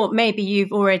 Or maybe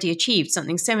you've already achieved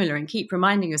something similar and keep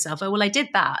reminding yourself, oh, well, I did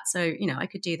that. So, I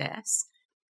could do this.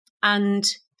 And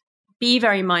be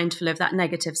very mindful of that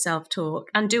negative self-talk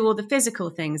and do all the physical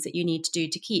things that you need to do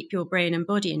to keep your brain and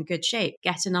body in good shape.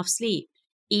 Get enough sleep,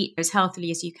 eat as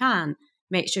healthily as you can,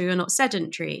 make sure you're not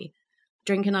sedentary,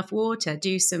 drink enough water,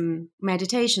 do some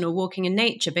meditation or walking in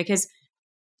nature, because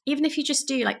even if you just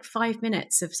do like 5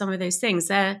 minutes of some of those things,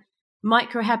 they're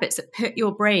micro habits that put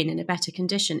your brain in a better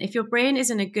condition. If your brain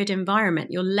is in a good environment,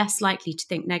 you're less likely to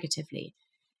think negatively.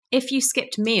 If you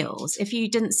skipped meals, if you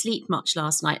didn't sleep much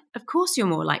last night, of course you're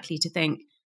more likely to think,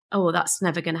 oh, well, that's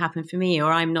never going to happen for me,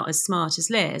 or I'm not as smart as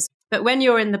Liz. But when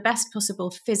you're in the best possible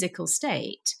physical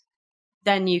state,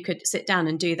 then you could sit down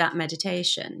and do that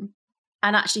meditation.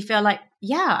 and actually feel like,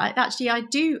 yeah,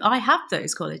 I have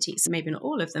those qualities. Maybe not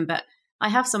all of them, but I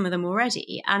have some of them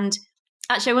already. And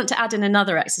actually, I want to add in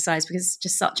another exercise because it's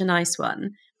just such a nice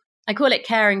one. I call it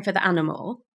caring for the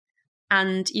animal.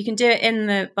 And you can do it in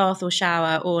the bath or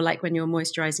shower, or like when you're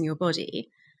moisturizing your body.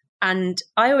 And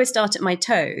I always start at my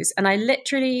toes, and I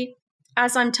literally,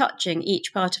 as I'm touching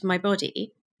each part of my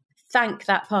body, thank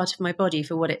that part of my body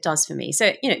for what it does for me.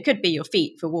 So, it could be your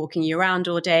feet for walking you around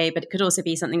all day, but it could also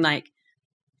be something like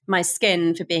my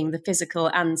skin for being the physical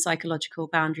and psychological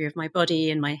boundary of my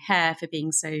body, and my hair for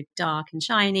being so dark and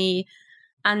shiny.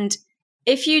 And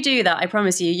if you do that, I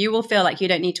promise you will feel like you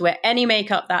don't need to wear any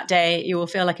makeup that day. You will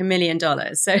feel like $1 million.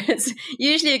 So it's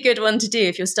usually a good one to do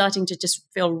if you're starting to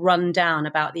just feel run down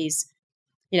about these,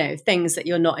 things that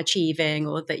you're not achieving,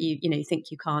 or that you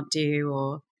think you can't do,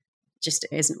 or just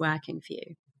isn't working for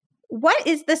you. What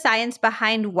is the science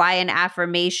behind why an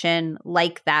affirmation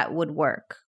like that would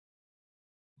work?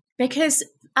 Because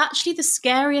actually the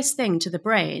scariest thing to the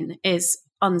brain is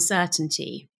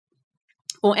uncertainty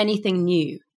or anything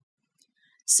new.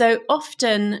 So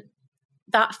often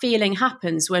that feeling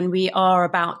happens when we are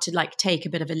about to take a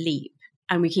bit of a leap,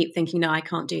 and we keep thinking, no, I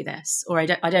can't do this, or I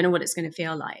don't know what it's going to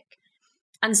feel like.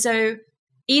 And so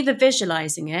either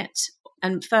visualizing it,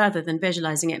 and further than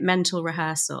visualizing it, mental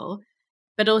rehearsal,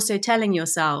 but also telling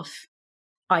yourself,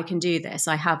 I can do this,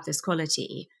 I have this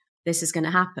quality, this is going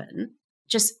to happen,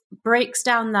 just breaks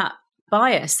down that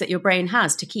bias that your brain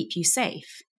has to keep you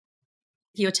safe.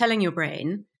 You're telling your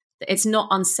brain that it's not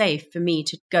unsafe for me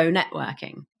to go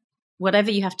networking.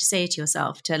 Whatever you have to say to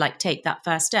yourself to take that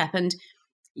first step. And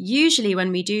usually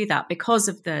when we do that, because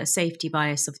of the safety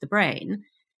bias of the brain,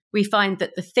 we find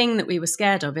that the thing that we were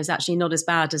scared of is actually not as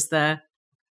bad as the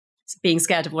being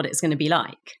scared of what it's going to be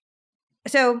like.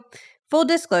 So, full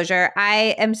disclosure,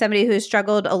 I am somebody who's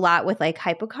struggled a lot with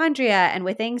hypochondria and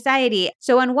with anxiety.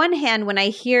 So on one hand, when I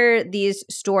hear these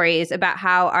stories about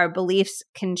how our beliefs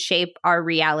can shape our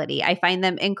reality, I find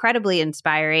them incredibly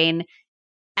inspiring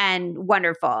and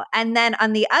wonderful. And then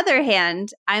on the other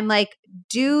hand, I'm like,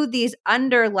 do these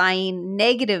underlying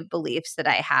negative beliefs that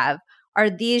I have, are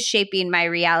these shaping my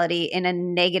reality in a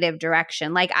negative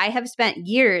direction? I have spent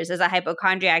years as a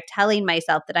hypochondriac telling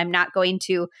myself that I'm not going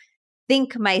to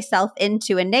think myself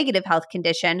into a negative health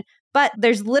condition, but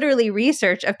there's literally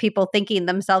research of people thinking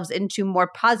themselves into more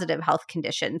positive health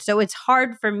conditions. So it's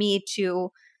hard for me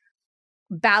to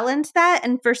balance that.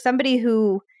 And for somebody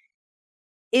who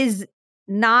is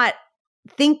not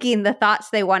thinking the thoughts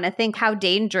they want to think, how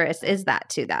dangerous is that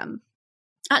to them?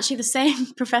 Actually, the same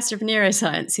professor of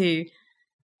neuroscience who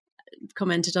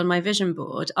commented on my vision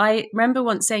board, I remember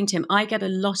once saying to him, I get a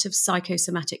lot of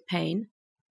psychosomatic pain.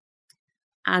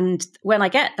 And when I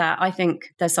get that, I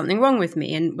think there's something wrong with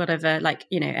me in whatever,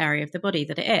 area of the body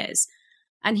that it is.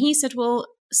 And he said, well,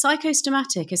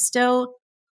 psychosomatic is still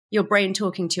your brain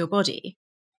talking to your body.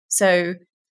 So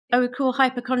I would call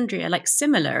hypochondria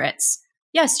similar. It's,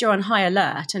 yes, you're on high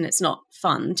alert and it's not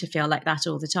fun to feel like that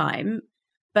all the time,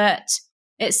 but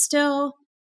it's still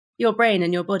your brain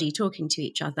and your body talking to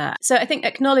each other. So I think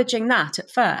acknowledging that at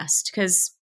first,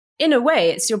 because in a way,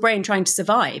 it's your brain trying to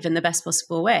survive in the best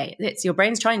possible way. It's your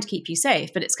brain's trying to keep you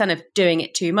safe, but it's kind of doing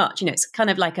it too much. It's kind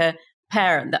of like a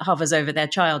parent that hovers over their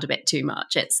child a bit too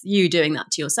much. It's you doing that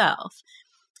to yourself.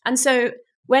 And so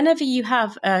whenever you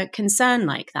have a concern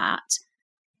like that,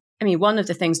 one of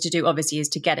the things to do, obviously, is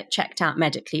to get it checked out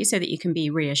medically so that you can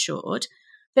be reassured.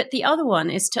 But the other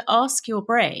one is to ask your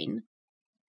brain,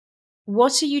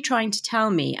 what are you trying to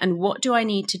tell me? And what do I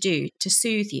need to do to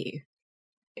soothe you?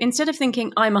 Instead of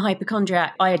thinking, I'm a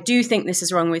hypochondriac, I do think this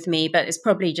is wrong with me, but it's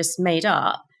probably just made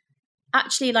up,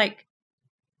 actually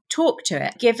talk to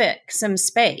it, give it some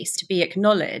space to be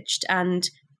acknowledged. And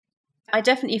I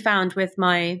definitely found with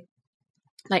my,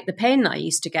 the pain that I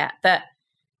used to get, that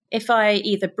if I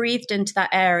either breathed into that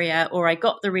area or I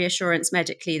got the reassurance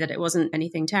medically that it wasn't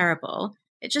anything terrible,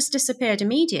 it just disappeared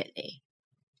immediately.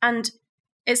 And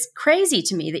it's crazy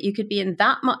to me that you could be in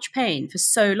that much pain for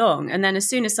so long. And then as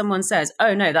soon as someone says,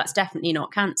 oh, no, that's definitely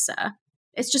not cancer,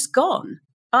 it's just gone.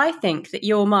 I think that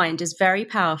your mind is very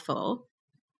powerful,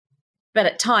 but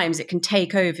at times it can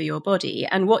take over your body.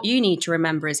 And what you need to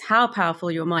remember is how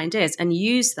powerful your mind is and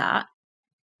use that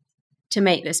to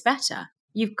make this better.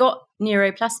 You've got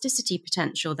neuroplasticity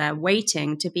potential there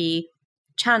waiting to be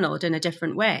channeled in a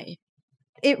different way.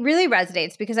 It really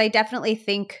resonates because I definitely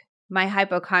think my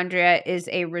hypochondria is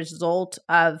a result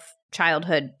of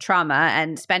childhood trauma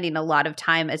and spending a lot of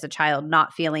time as a child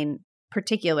not feeling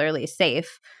particularly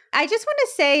safe. I just want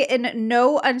to say in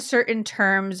no uncertain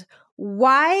terms,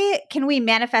 why can we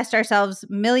manifest ourselves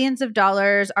millions of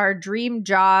dollars, our dream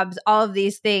jobs, all of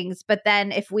these things, but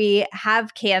then if we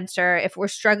have cancer, if we're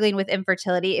struggling with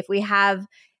infertility, if we have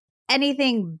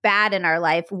anything bad in our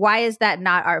life, why is that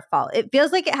not our fault? It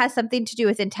feels like it has something to do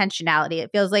with intentionality.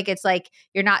 It feels like it's like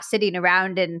you're not sitting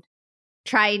around and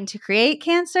trying to create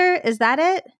cancer. Is that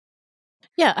it?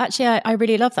 Yeah, actually, I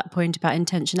really love that point about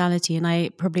intentionality, and I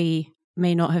probably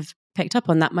may not have picked up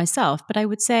on that myself, but I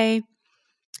would say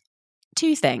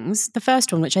two things. The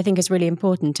first one, which I think is really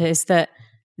important, is that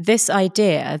this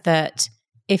idea that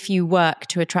if you work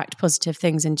to attract positive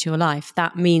things into your life,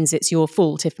 that means it's your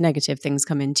fault if negative things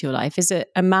come into your life is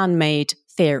a man-made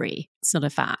theory. It's not a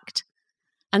fact.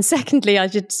 And secondly, I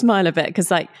should smile a bit because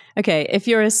okay, if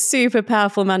you're a super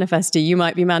powerful manifester, you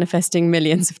might be manifesting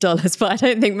millions of dollars, but I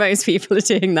don't think most people are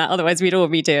doing that. Otherwise, we'd all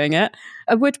be doing it.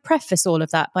 I would preface all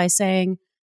of that by saying,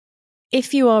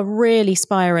 if you are really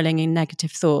spiraling in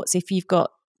negative thoughts, if you've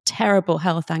got terrible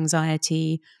health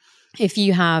anxiety, if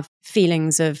you have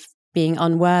feelings of being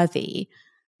unworthy,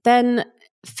 then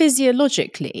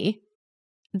physiologically,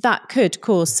 that could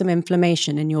cause some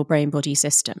inflammation in your brain-body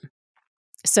system.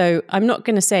 So I'm not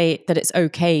going to say that it's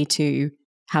okay to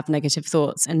have negative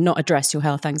thoughts and not address your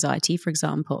health anxiety, for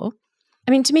example.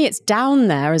 I mean, to me, it's down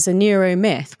there as a neuro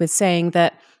myth with saying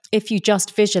that if you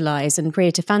just visualize and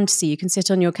create a fantasy, you can sit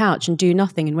on your couch and do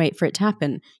nothing and wait for it to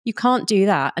happen. You can't do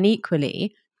that. And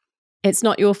equally, it's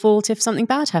not your fault if something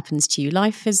bad happens to you.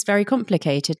 Life is very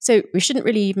complicated. So we shouldn't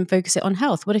really even focus it on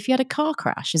health. What if you had a car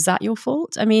crash? Is that your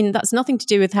fault? I mean, that's nothing to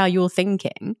do with how you're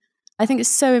thinking. I think it's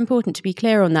so important to be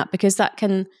clear on that because that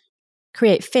can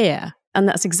create fear. And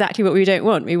that's exactly what we don't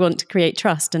want. We want to create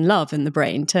trust and love in the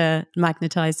brain to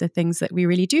magnetize the things that we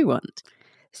really do want.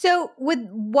 So would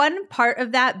one part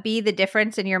of that be the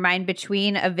difference in your mind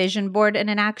between a vision board and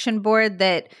an action board,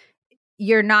 that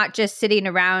you're not just sitting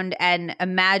around and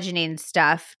imagining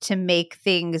stuff to make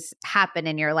things happen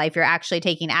in your life, you're actually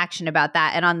taking action about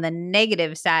that? And on the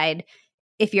negative side,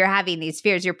 if you're having these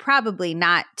fears, you're probably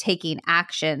not taking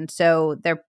action. So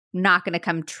they're not going to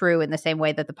come true in the same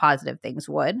way that the positive things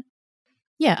would.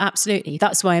 Yeah, absolutely.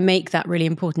 That's why I make that really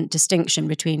important distinction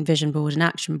between vision board and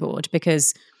action board,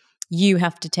 because you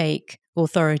have to take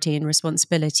authority and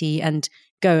responsibility and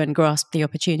go and grasp the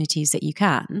opportunities that you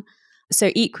can.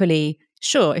 So equally,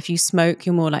 sure, if you smoke,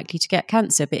 you're more likely to get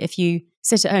cancer. But if you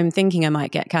sit at home thinking I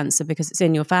might get cancer because it's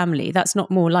in your family, that's not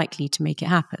more likely to make it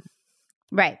happen.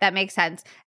 Right. That makes sense.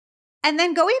 And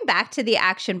then going back to the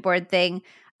action board thing,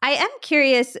 I am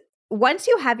curious, once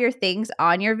you have your things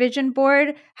on your vision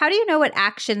board, how do you know what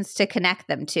actions to connect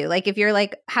them to? Like if you're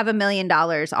have $1 million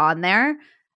on there,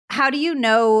 how do you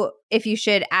know if you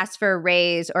should ask for a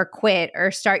raise or quit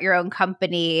or start your own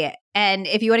company? And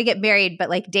if you want to get married, but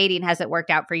dating hasn't worked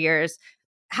out for years,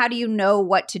 how do you know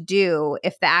what to do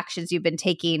if the actions you've been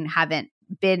taking haven't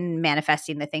been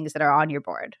manifesting the things that are on your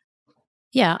board?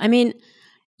 Yeah, I mean,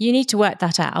 you need to work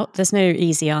that out. There's no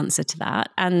easy answer to that.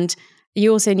 And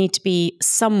you also need to be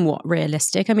somewhat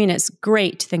realistic. I mean, it's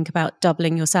great to think about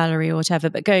doubling your salary or whatever,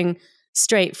 but going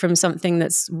straight from something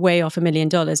that's way off $1 million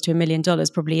to $1 million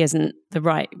probably isn't the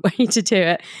right way to do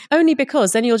it. Only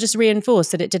because then you'll just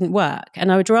reinforce that it didn't work. And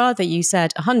I would rather you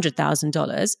said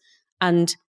 $100,000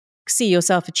 and see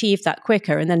yourself achieve that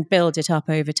quicker and then build it up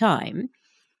over time.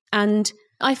 And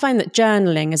I find that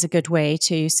journaling is a good way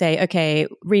to say, okay,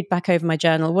 read back over my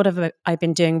journal. What have I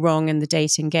been doing wrong in the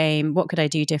dating game? What could I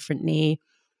do differently?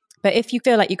 But if you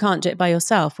feel like you can't do it by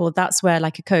yourself, or that's where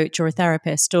a coach or a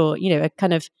therapist or,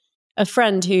 a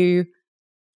friend who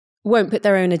won't put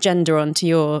their own agenda onto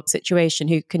your situation,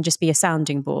 who can just be a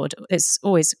sounding board, it's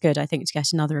always good, I think, to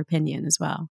get another opinion as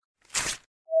well.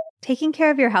 Taking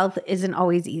care of your health isn't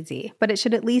always easy, but it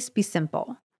should at least be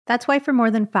simple. That's why for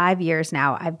more than 5 years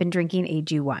now, I've been drinking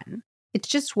AG1. It's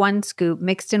just one scoop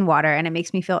mixed in water, and it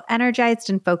makes me feel energized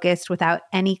and focused without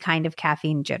any kind of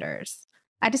caffeine jitters.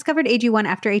 I discovered AG1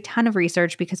 after a ton of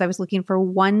research because I was looking for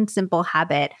one simple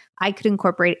habit I could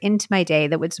incorporate into my day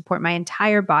that would support my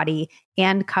entire body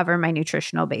and cover my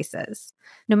nutritional bases.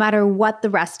 No matter what the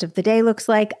rest of the day looks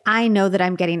like, I know that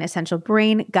I'm getting essential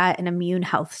brain, gut, and immune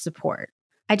health support.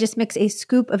 I just mix a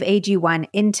scoop of AG1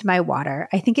 into my water.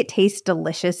 I think it tastes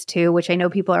delicious too, which I know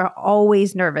people are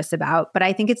always nervous about, but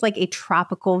I think it's like a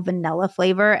tropical vanilla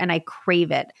flavor and I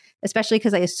crave it, especially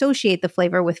because I associate the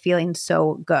flavor with feeling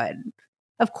so good.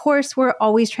 Of course, we're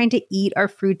always trying to eat our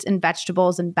fruits and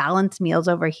vegetables and balance meals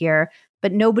over here,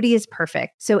 but nobody is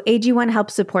perfect. So AG1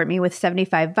 helps support me with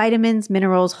 75 vitamins,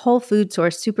 minerals, whole food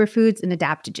source superfoods, and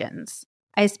adaptogens.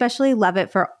 I especially love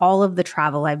it for all of the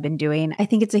travel I've been doing. I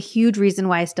think it's a huge reason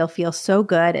why I still feel so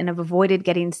good and have avoided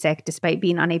getting sick despite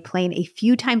being on a plane a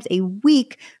few times a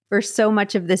week for so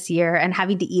much of this year and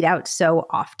having to eat out so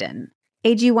often.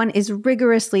 AG1 is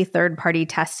rigorously third-party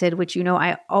tested, which you know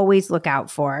I always look out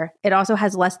for. It also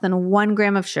has less than 1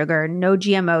 gram of sugar, no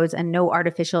GMOs, and no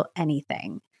artificial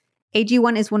anything.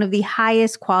 AG1 is one of the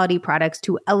highest quality products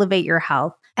to elevate your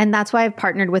health, and that's why I've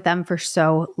partnered with them for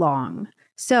so long.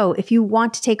 So if you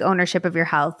want to take ownership of your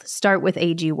health, start with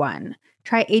AG1.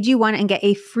 Try AG1 and get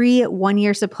a free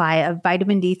 1-year supply of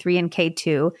vitamin D3 and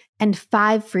K2 and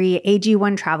 5 free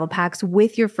AG1 travel packs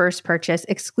with your first purchase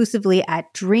exclusively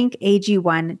at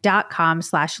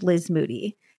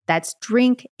drinkag1.com/LizMoody. That's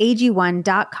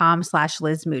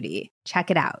drinkag1.com/LizMoody.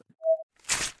 Check it out.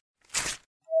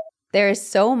 There is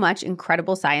so much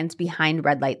incredible science behind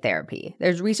red light therapy.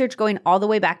 There's research going all the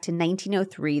way back to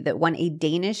 1903 that won a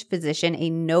Danish physician a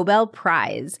Nobel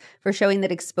Prize for showing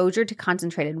that exposure to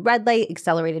concentrated red light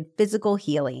accelerated physical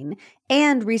healing.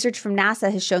 And research from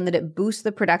NASA has shown that it boosts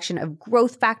the production of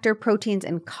growth factor proteins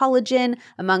and collagen,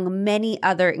 among many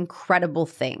other incredible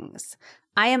things.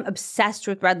 I am obsessed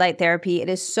with red light therapy. It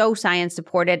is so science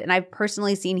supported, and I've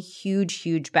personally seen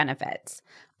huge benefits.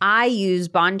 I use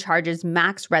Bon Charge's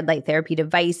Max Red Light Therapy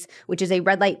device, which is a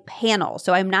red light panel,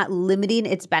 so I'm not limiting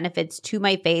its benefits to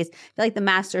my face. I feel like the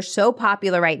masks are so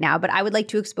popular right now, but I would like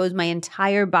to expose my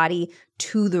entire body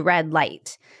to the red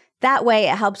light. That way,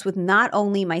 it helps with not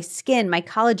only my skin, my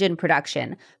collagen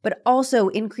production, but also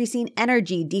increasing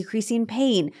energy, decreasing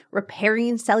pain,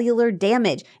 repairing cellular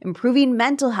damage, improving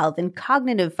mental health and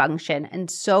cognitive function,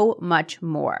 and so much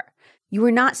more. You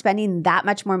are not spending that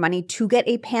much more money to get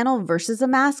a panel versus a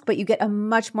mask, but you get a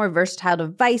much more versatile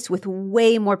device with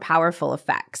way more powerful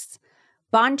effects.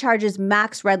 Bon Charge's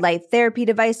Max Red Light Therapy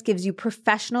device gives you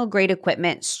professional-grade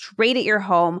equipment straight at your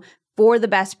home for the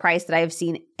best price that I have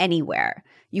seen anywhere.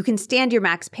 You can stand your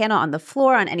Max panel on the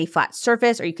floor on any flat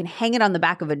surface, or you can hang it on the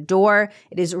back of a door.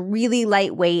 It is really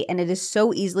lightweight, and it is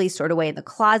so easily stored away in the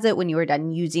closet when you are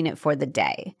done using it for the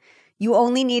day. You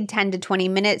only need 10 to 20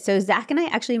 minutes, so Zach and I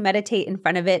actually meditate in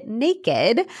front of it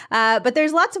naked, but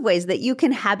there's lots of ways that you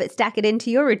can habit stack it into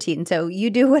your routine, so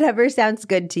you do whatever sounds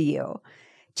good to you.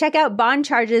 Check out Bon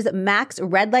Charge's Max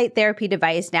Red Light Therapy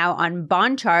device now on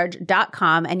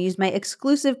boncharge.com and use my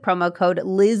exclusive promo code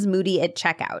LizMoody at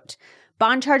checkout.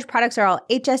 Bon Charge products are all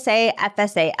HSA,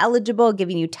 FSA eligible,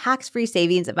 giving you tax-free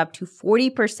savings of up to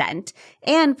 40%.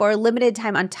 And for a limited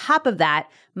time on top of that,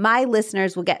 my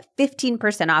listeners will get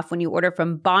 15% off when you order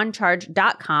from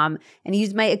boncharge.com and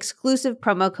use my exclusive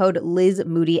promo code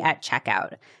LizMoody at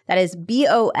checkout. That is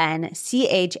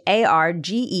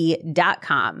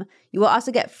BONCHARGE.com. You will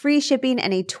also get free shipping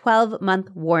and a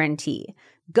 12-month warranty.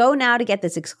 Go now to get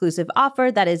this exclusive offer.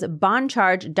 That is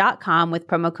boncharge.com with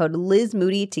promo code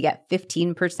LizMoody to get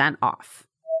 15% off.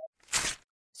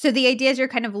 So the idea is you're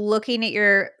kind of looking at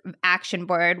your action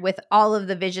board with all of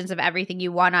the visions of everything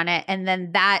you want on it, and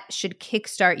then that should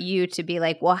kickstart you to be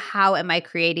like, well, how am I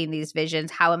creating these visions?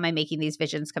 How am I making these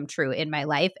visions come true in my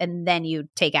life? And then you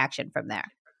take action from there.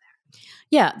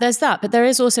 Yeah, there's that. But there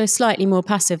is also a slightly more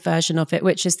passive version of it,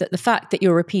 which is that the fact that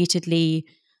you're repeatedly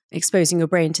exposing your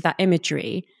brain to that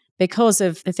imagery, because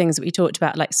of the things that we talked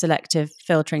about, like selective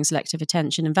filtering, selective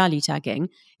attention, and value tagging,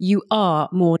 you are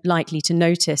more likely to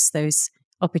notice those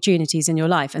opportunities in your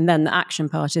life. And then the action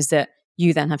part is that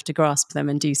you then have to grasp them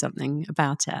and do something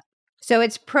about it. So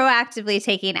it's proactively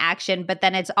taking action, but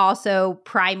then it's also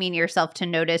priming yourself to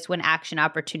notice when action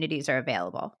opportunities are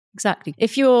available. Exactly.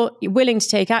 If you're willing to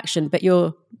take action, but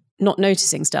you're not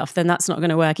noticing stuff, then that's not going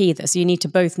to work either. So you need to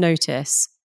both notice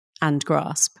and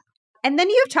grasp. And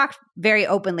then you've talked very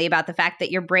openly about the fact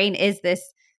that your brain is this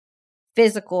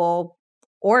physical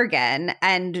organ,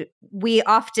 and we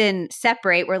often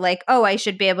separate. We're like, oh, I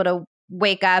should be able to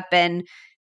wake up and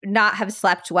not have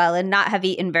slept well and not have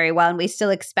eaten very well, and we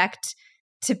still expect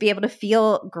to be able to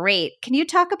feel great. Can you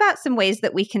talk about some ways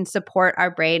that we can support our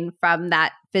brain from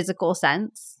that physical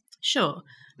sense? Sure.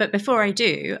 But before I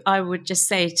do, I would just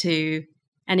say to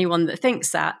anyone that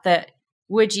thinks that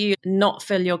would you not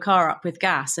fill your car up with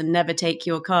gas and never take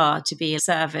your car to be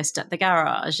serviced at the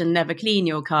garage and never clean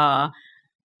your car?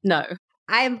 No.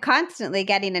 I am constantly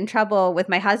getting in trouble with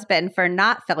my husband for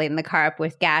not filling the car up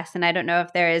with gas. And I don't know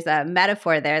if there is a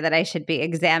metaphor there that I should be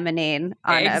examining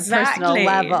on a personal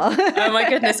level. Oh my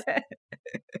goodness.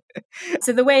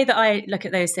 So the way that I look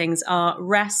at those things are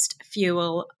rest,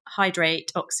 fuel,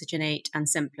 hydrate, oxygenate, and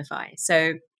simplify.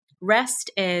 So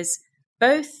rest is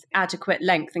both adequate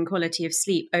length and quality of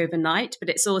sleep overnight, but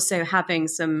it's also having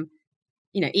some,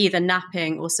 either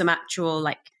napping or some actual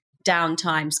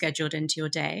downtime scheduled into your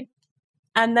day.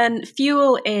 And then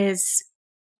fuel is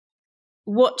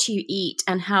what you eat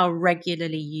and how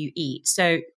regularly you eat.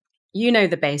 So you know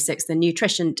the basics, the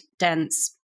nutrition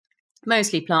dense,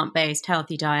 mostly plant-based,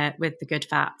 healthy diet with the good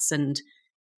fats and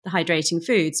the hydrating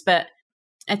foods. But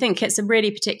I think it's a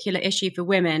really particular issue for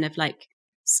women of like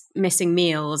missing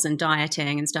meals and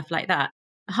dieting and stuff like that.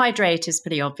 Hydrate is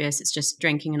pretty obvious. It's just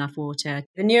drinking enough water.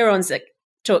 The neurons that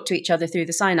talk to each other through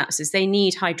the synapses, they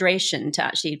need hydration to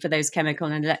actually, for those chemical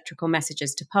and electrical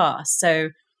messages to pass. So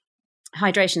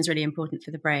hydration is really important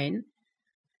for the brain.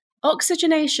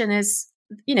 Oxygenation is,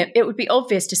 it would be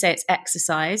obvious to say it's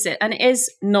exercise, and it is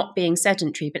not being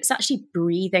sedentary, but it's actually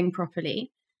breathing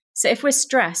properly. So if we're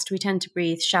stressed, we tend to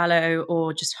breathe shallow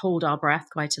or just hold our breath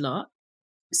quite a lot.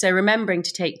 So remembering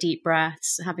to take deep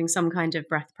breaths, having some kind of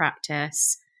breath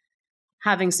practice,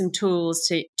 having some tools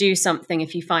to do something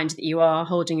if you find that you are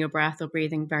holding your breath or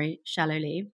breathing very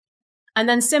shallowly. And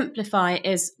then simplify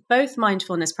is both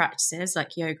mindfulness practices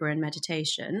like yoga and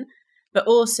meditation, but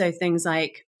also things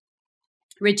like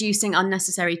reducing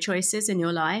unnecessary choices in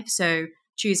your life. So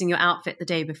choosing your outfit the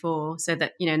day before so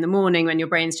that, in the morning when your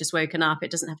brain's just woken up,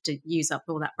 it doesn't have to use up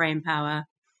all that brain power.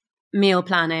 Meal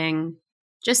planning,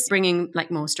 just bringing like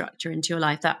more structure into your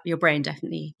life. That your brain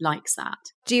definitely likes that.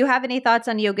 Do you have any thoughts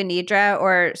on yoga nidra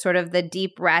or sort of the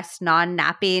deep rest,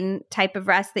 non-napping type of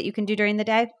rest that you can do during the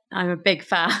day? I'm a big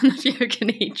fan of yoga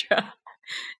nidra.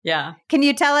 Yeah. Can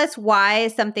you tell us why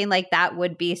something like that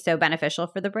would be so beneficial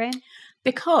for the brain?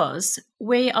 Because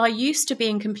we are used to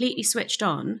being completely switched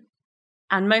on,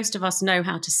 and most of us know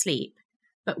how to sleep,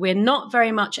 but we're not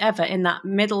very much ever in that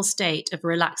middle state of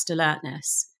relaxed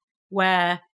alertness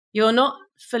where you're not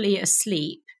fully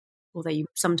asleep, although you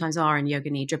sometimes are in yoga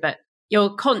nidra, but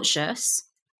you're conscious,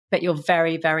 but you're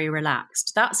very, very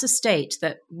relaxed. That's a state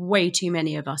that way too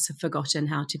many of us have forgotten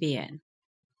how to be in.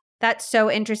 That's so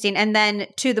interesting. And then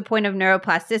to the point of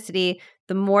neuroplasticity,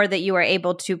 the more that you are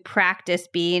able to practice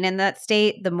being in that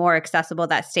state, the more accessible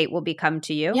that state will become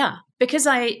to you. Yeah, because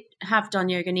I have done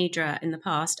yoga nidra in the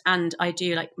past, and I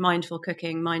do like mindful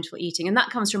cooking, mindful eating, and that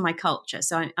comes from my culture.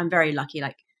 So I'm very lucky,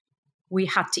 like we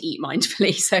had to eat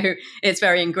mindfully. So it's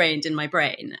very ingrained in my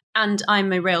brain. And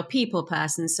I'm a real people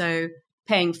person. So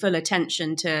paying full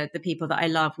attention to the people that I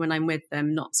love when I'm with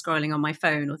them, not scrolling on my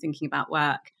phone or thinking about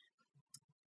work.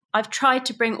 I've tried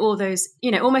to bring all those,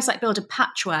 almost like build a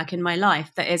patchwork in my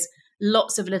life that is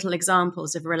lots of little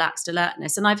examples of relaxed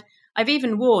alertness. And I've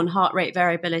even worn heart rate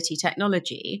variability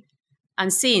technology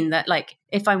and seen that, like,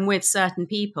 if I'm with certain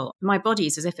people, my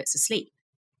body's as if it's asleep.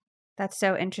 That's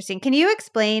so interesting. Can you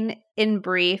explain in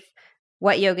brief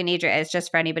what yoga nidra is,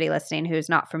 just for anybody listening who's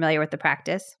not familiar with the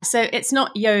practice? So it's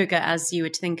not yoga as you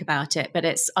would think about it, but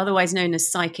it's otherwise known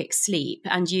as psychic sleep.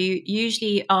 And you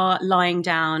usually are lying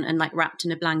down and like wrapped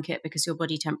in a blanket because your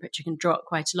body temperature can drop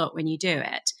quite a lot when you do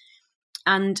it.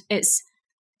 And it's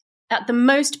at the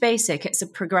most basic, it's a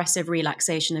progressive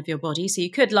relaxation of your body. So you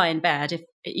could lie in bed, if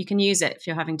you can use it if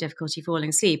you're having difficulty falling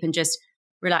asleep, and just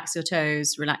relax your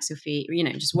toes, relax your feet,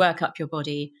 just work up your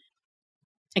body.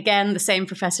 Again, the same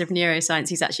professor of neuroscience,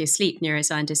 he's actually a sleep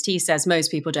neuroscientist. He says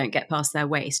most people don't get past their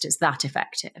waist. It's that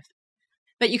effective.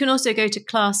 But you can also go to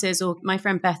classes, or my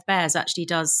friend Beth Bears actually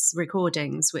does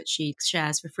recordings, which she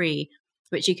shares for free,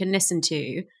 which you can listen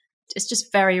to. It's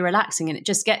just very relaxing, and it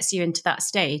just gets you into that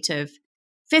state of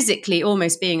physically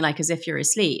almost being like as if you're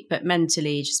asleep, but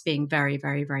mentally just being very,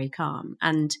 very, very calm.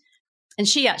 And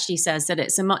she actually says that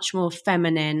it's a much more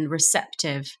feminine,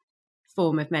 receptive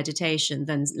form of meditation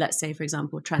than, let's say, for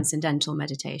example, transcendental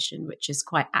meditation, which is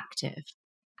quite active.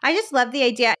 I just love the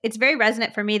idea. It's very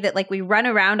resonant for me that like we run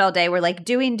around all day. We're like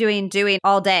doing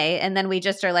all day. And then we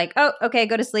just are like, oh, okay,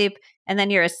 go to sleep. And then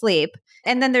you're asleep.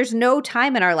 And then there's no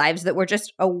time in our lives that we're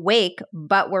just awake,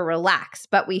 but we're relaxed,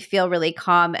 but we feel really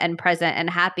calm and present and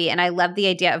happy. And I love the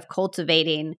idea of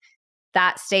cultivating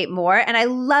that state more. And I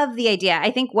love the idea.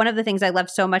 I think one of the things I love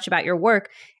so much about your work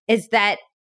is that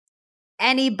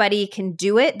anybody can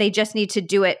do it. They just need to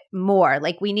do it more.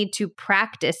 Like we need to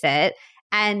practice it.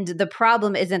 And the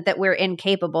problem isn't that we're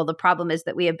incapable. The problem is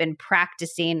that we have been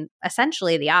practicing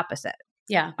essentially the opposite.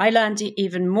 Yeah, I learned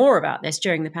even more about this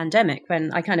during the pandemic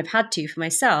when I kind of had to for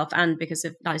myself, and because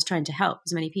I was trying to help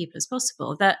as many people as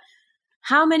possible, that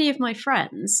how many of my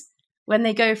friends, when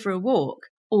they go for a walk,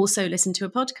 also listen to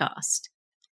a podcast.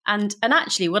 And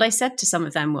actually what I said to some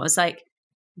of them was like,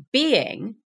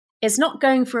 being is not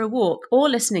going for a walk or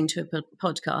listening to a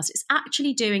podcast. It's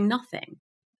actually doing nothing.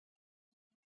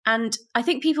 And I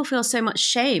think people feel so much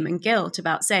shame and guilt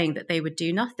about saying that they would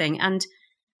do nothing. And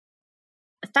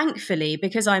thankfully,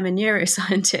 because I'm a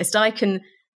neuroscientist, I can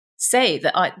say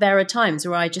that there are times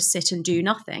where I just sit and do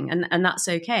nothing, and that's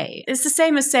okay. It's the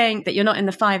same as saying that you're not in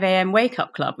the 5 a.m. wake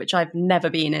up club, which I've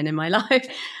never been in my life.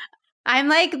 I'm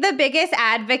like the biggest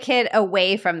advocate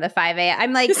away from the 5 a.m.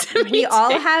 I'm like, we too.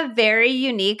 all have very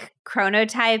unique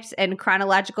chronotypes and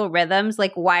chronological rhythms.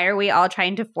 Like, why are we all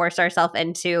trying to force ourselves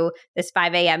into this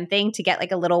 5 a.m. thing to get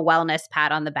like a little wellness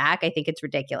pat on the back? I think it's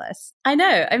ridiculous. I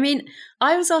know. I mean,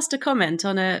 I was asked to comment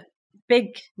on a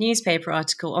big newspaper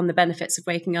article on the benefits of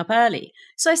waking up early.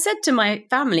 So I said to my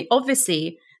family,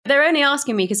 obviously, they're only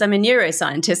asking me because I'm a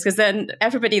neuroscientist, because then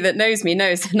everybody that knows me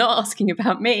knows they're not asking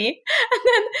about me. And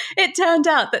then it turned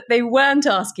out that they weren't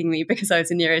asking me because I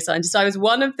was a neuroscientist. I was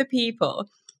one of the people.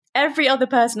 Every other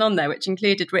person on there, which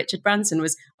included Richard Branson,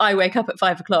 was, I wake up at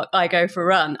 5 o'clock, I go for a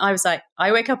run. I was like,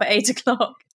 I wake up at 8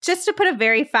 o'clock. Just to put a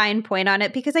very fine point on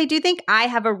it, because I do think I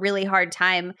have a really hard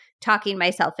time talking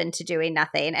myself into doing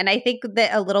nothing. And I think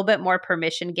that a little bit more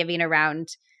permission giving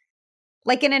around,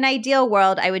 like in an ideal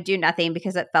world, I would do nothing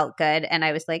because it felt good. And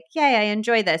I was like, yay, I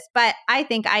enjoy this. But I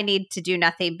think I need to do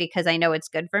nothing because I know it's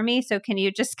good for me. So can you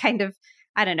just kind of,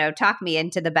 I don't know, talk me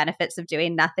into the benefits of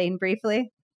doing nothing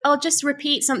briefly? I'll just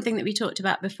repeat something that we talked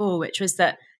about before, which was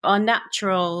that our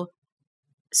natural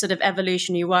sort of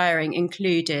evolutionary wiring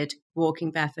included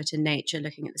walking barefoot in nature,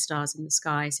 looking at the stars in the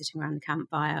sky, sitting around the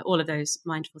campfire, all of those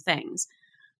mindful things.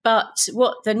 But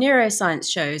what the neuroscience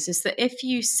shows is that if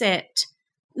you sit,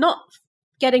 not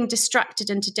getting distracted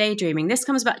into daydreaming, this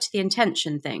comes back to the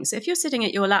intention thing. So if you're sitting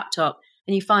at your laptop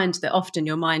and you find that often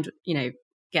your mind,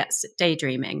 gets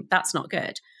daydreaming, that's not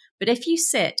good. But if you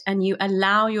sit and you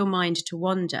allow your mind to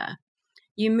wander,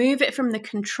 you move it from the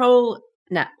control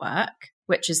network,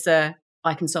 which is the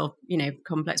I can solve,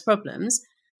 complex problems,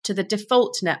 to the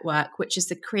default network, which is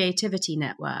the creativity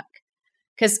network.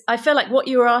 Because I feel like what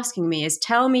you were asking me is,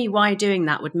 tell me why doing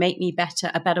that would make me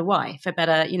a better wife, a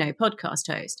better,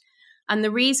 podcast host. And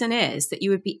the reason is that you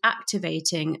would be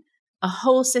activating a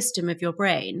whole system of your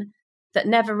brain that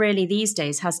never really these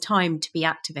days has time to be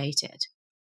activated.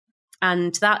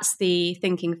 And that's the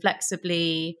thinking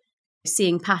flexibly,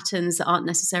 seeing patterns that aren't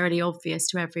necessarily obvious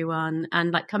to everyone,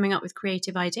 and like coming up with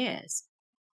creative ideas.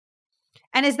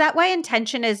 And is that why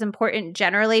intention is important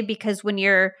generally? Because when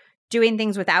you're doing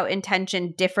things without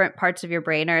intention, different parts of your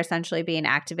brain are essentially being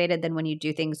activated than when you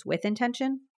do things with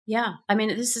intention? Yeah. I mean,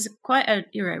 this is quite a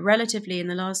relatively in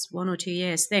the last 1 or 2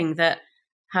 years thing that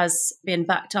has been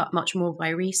backed up much more by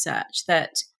research,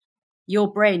 that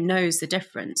your brain knows the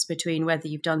difference between whether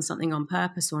you've done something on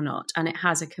purpose or not. And it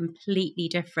has a completely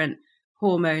different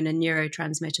hormone and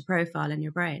neurotransmitter profile in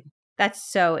your brain. That's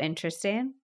so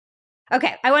interesting.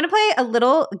 Okay, I want to play a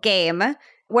little game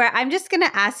where I'm just going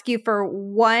to ask you for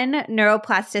one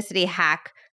neuroplasticity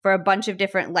hack for a bunch of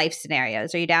different life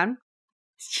scenarios. Are you down?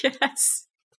 Yes.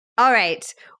 All right.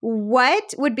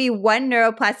 What would be one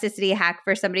neuroplasticity hack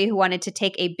for somebody who wanted to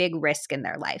take a big risk in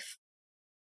their life?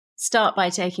 Start by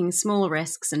taking small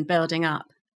risks and building up.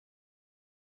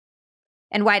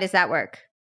 And why does that work?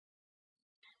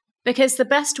 Because the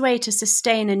best way to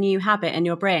sustain a new habit in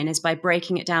your brain is by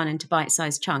breaking it down into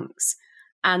bite-sized chunks.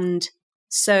 And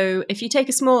so if you take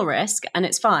a small risk and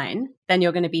it's fine, then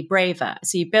you're going to be braver.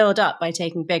 So you build up by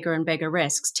taking bigger and bigger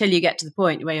risks till you get to the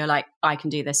point where you're like, I can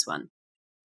do this one.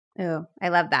 Oh, I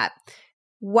love that.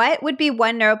 What would be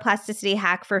one neuroplasticity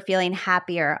hack for feeling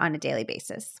happier on a daily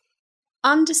basis?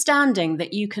 Understanding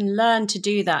that you can learn to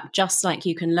do that just like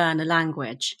you can learn a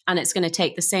language, and it's going to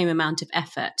take the same amount of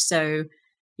effort. So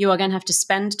you are going to have to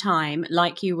spend time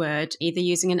like you would either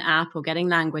using an app or getting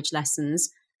language lessons,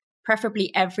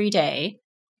 preferably every day,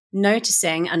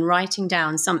 noticing and writing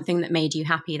down something that made you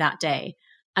happy that day.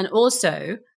 And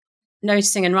also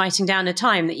noticing and writing down a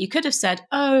time that you could have said,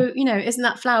 oh, isn't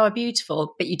that flower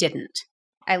beautiful? But you didn't.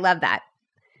 I love that.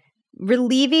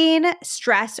 Relieving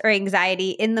stress or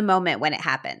anxiety in the moment when it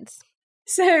happens.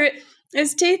 So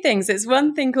there's two things. It's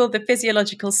one thing called the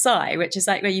physiological sigh, which is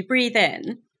like where you breathe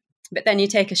in, but then you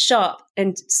take a sharp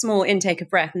and small intake of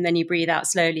breath, and then you breathe out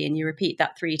slowly, and you repeat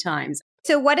that 3 times.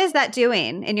 So what is that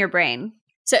doing in your brain?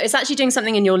 So it's actually doing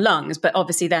something in your lungs, but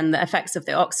obviously then the effects of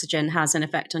the oxygen has an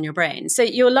effect on your brain. So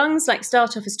your lungs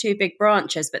start off as 2 big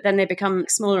branches, but then they become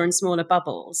smaller and smaller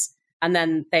bubbles. And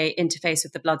then they interface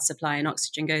with the blood supply and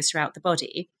oxygen goes throughout the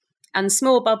body. And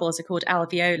small bubbles are called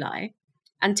alveoli.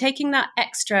 And taking that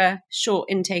extra short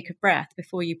intake of breath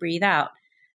before you breathe out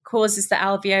causes the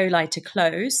alveoli to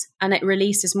close, and it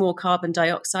releases more carbon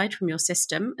dioxide from your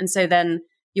system. And so then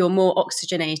you're more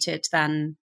oxygenated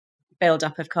than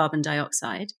buildup of carbon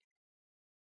dioxide.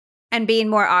 And being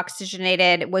more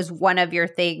oxygenated was one of your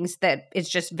things that is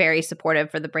just very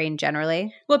supportive for the brain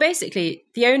generally? Well, basically,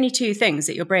 the only two things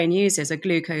that your brain uses are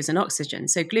glucose and oxygen.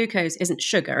 So glucose isn't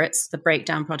sugar, it's the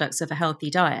breakdown products of a healthy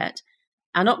diet.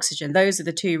 And oxygen, those are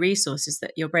the two resources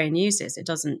that your brain uses. It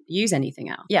doesn't use anything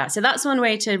else. Yeah, so that's one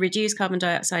way to reduce carbon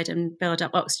dioxide and build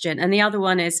up oxygen. And the other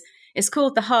one is, it's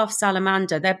called the half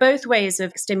salamander. They're both ways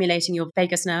of stimulating your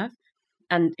vagus nerve.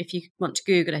 And if you want to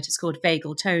Google it, it's called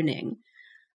vagal toning.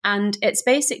 And it's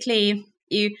basically,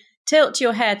 you tilt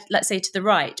your head, let's say to the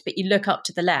right, but you look up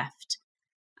to the left.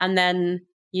 And then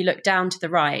you look down to the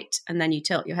right, and then you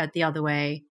tilt your head the other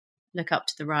way, look up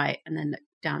to the right, and then look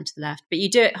down to the left. But you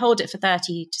do it, hold it for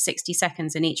 30 to 60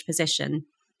 seconds in each position.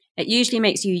 It usually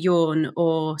makes you yawn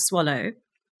or swallow.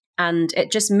 And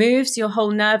it just moves your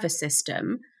whole nervous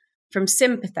system from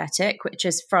sympathetic, which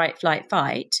is fright, flight,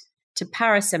 fight, to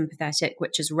parasympathetic,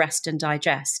 which is rest and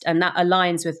digest. And that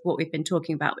aligns with what we've been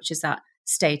talking about, which is that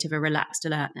state of a relaxed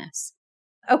alertness.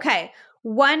 Okay.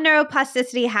 One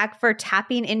neuroplasticity hack for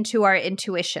tapping into our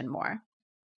intuition more.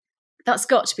 That's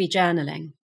got to be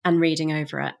journaling and reading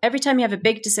over it. Every time you have a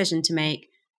big decision to make,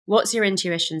 what's your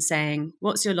intuition saying?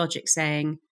 What's your logic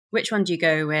saying? Which one do you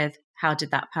go with? How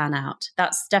did that pan out?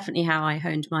 That's definitely how I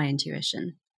honed my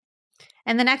intuition.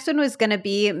 And the next one was going to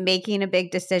be making a big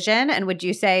decision. And would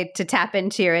you say to tap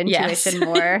into your intuition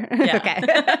more? Okay.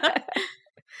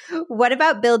 What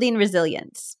about building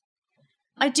resilience?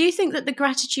 I do think that the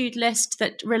gratitude list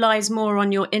that relies more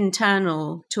on your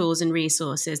internal tools and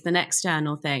resources than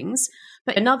external things.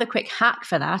 But another quick hack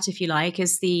for that, if you like,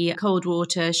 is the cold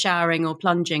water showering or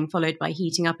plunging followed by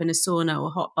heating up in a sauna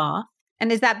or hot bath.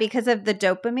 And is that because of the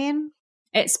dopamine?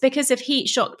 It's because of heat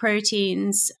shock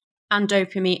proteins and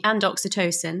dopamine and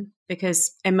oxytocin,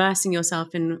 because immersing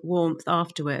yourself in warmth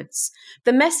afterwards.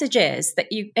 The message is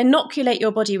that you inoculate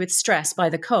your body with stress by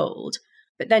the cold,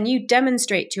 but then you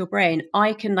demonstrate to your brain,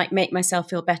 I can make myself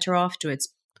feel better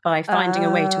afterwards by finding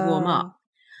a way to warm up.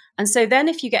 And so then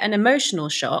if you get an emotional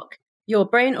shock, your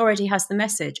brain already has the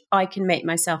message, I can make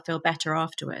myself feel better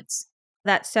afterwards.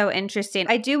 That's so interesting.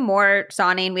 I do more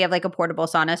sauning. We have a portable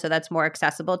sauna, so that's more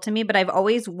accessible to me. But I've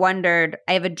always wondered,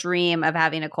 I have a dream of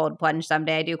having a cold plunge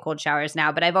someday. I do cold showers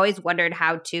now, but I've always wondered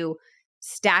how to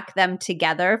stack them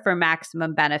together for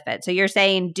maximum benefit. So you're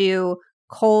saying do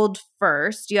cold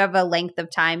first. Do you have a length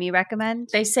of time you recommend?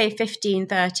 They say 15,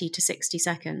 30 to 60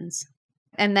 seconds.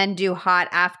 And then do hot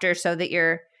after so that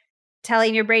you're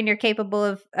telling your brain you're capable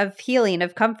of healing,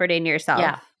 of comforting yourself.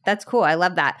 Yeah. That's cool. I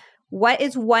love that. What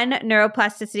is one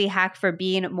neuroplasticity hack for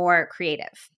being more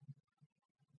creative?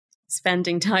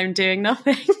 Spending time doing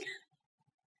nothing.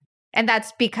 And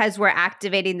that's because we're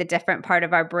activating the different part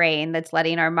of our brain that's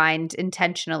letting our mind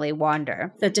intentionally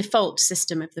wander. The default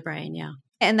system of the brain, yeah.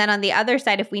 And then on the other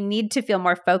side, if we need to feel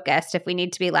more focused, if we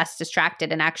need to be less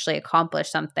distracted and actually accomplish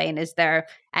something, is there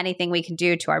anything we can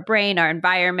do to our brain, our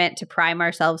environment to prime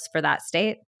ourselves for that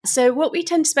state? So what we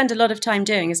tend to spend a lot of time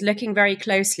doing is looking very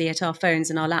closely at our phones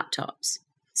and our laptops.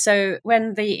 So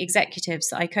when the executives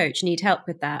that I coach need help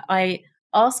with that, I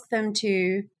ask them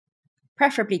to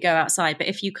preferably go outside. But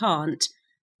if you can't,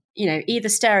 either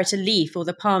stare at a leaf or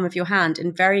the palm of your hand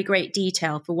in very great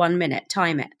detail for 1 minute,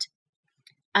 time it.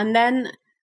 And then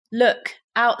look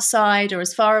outside or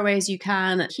as far away as you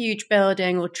can at a huge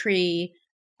building or tree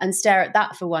and stare at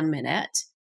that for 1 minute.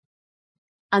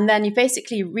 And then you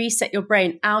basically reset your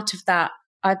brain out of that.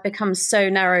 I've become so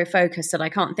narrow focused that I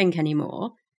can't think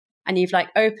anymore. And you've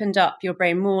opened up your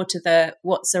brain more to the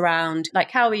what's around,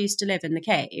 how we used to live in the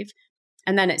cave.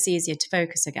 And then it's easier to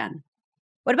focus again.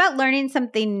 What about learning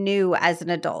something new as an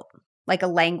adult, like a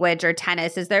language or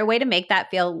tennis? Is there a way to make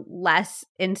that feel less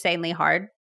insanely hard?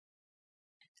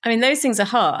 I mean, those things are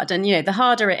hard. And, the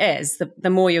harder it is, the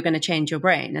more you're going to change your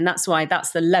brain. And that's why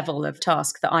that's the level of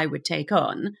task that I would take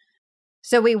on.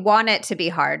 So we want it to be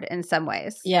hard in some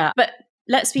ways. Yeah. But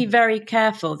let's be very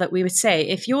careful that we would say,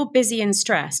 if you're busy and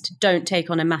stressed, don't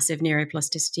take on a massive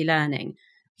neuroplasticity learning.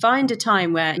 Find a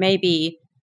time where maybe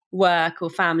work or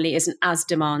family isn't as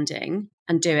demanding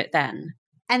and do it then.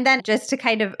 And then just to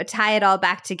kind of tie it all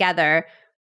back together,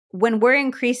 when we're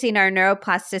increasing our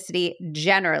neuroplasticity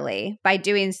generally by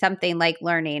doing something like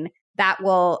learning, that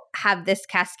will have this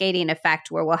cascading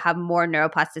effect where we'll have more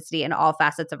neuroplasticity in all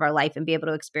facets of our life and be able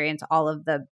to experience all of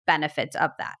the benefits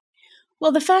of that.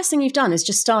 Well, the first thing you've done is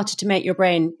just started to make your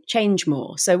brain change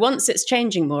more. So once it's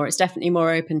changing more, it's definitely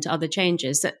more open to other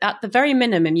changes. At the very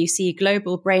minimum, you see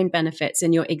global brain benefits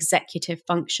in your executive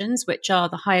functions, which are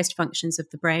the highest functions of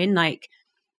the brain, like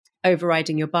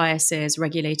overriding your biases,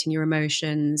 regulating your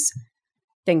emotions,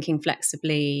 thinking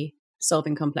flexibly,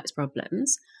 solving complex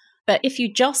problems. But if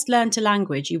you just learned a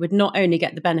language, you would not only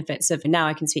get the benefits of now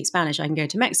I can speak Spanish, I can go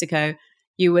to Mexico,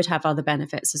 you would have other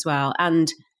benefits as well. And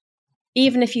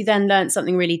even if you then learned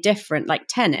something really different, like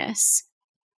tennis,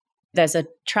 there's a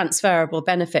transferable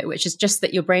benefit, which is just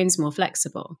that your brain's more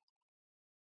flexible.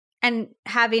 And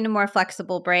having a more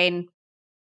flexible brain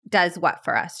does what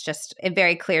for us, just in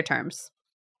very clear terms?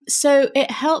 So it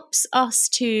helps us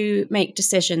to make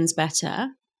decisions better.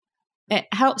 It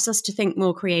helps us to think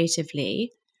more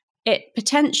creatively. It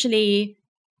potentially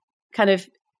kind of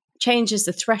changes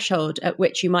the threshold at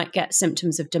which you might get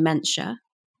symptoms of dementia.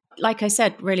 Like I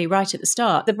said, really right at the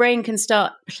start, the brain can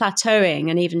start plateauing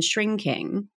and even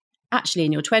shrinking actually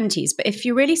in your 20s. But if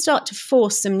you really start to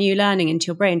force some new learning into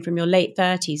your brain from your late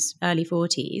 30s, early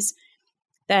 40s,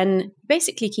 then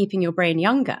basically keeping your brain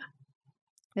younger.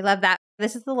 I love that.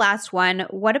 This is the last one.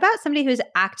 What about somebody who's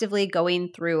actively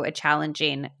going through a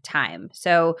challenging time?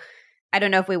 So I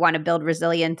don't know if we want to build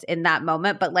resilience in that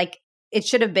moment, but like it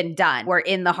should have been done. We're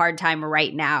in the hard time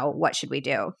right now. What should we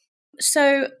do?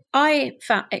 So I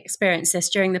experienced this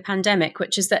during the pandemic,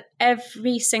 which is that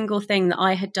every single thing that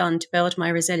I had done to build my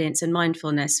resilience and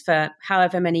mindfulness for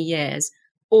however many years,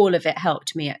 all of it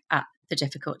helped me at the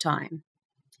difficult time.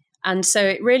 And so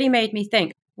it really made me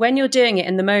think, when you're doing it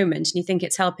in the moment and you think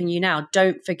it's helping you now,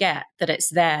 don't forget that it's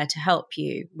there to help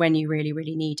you when you really,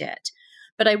 really need it.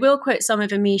 But I will quote some of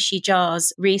Amishi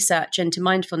Jar's research into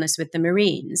mindfulness with the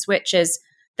Marines, which is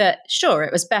that, sure,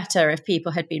 it was better if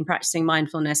people had been practicing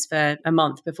mindfulness for a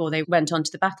month before they went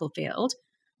onto the battlefield.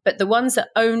 But the ones that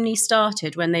only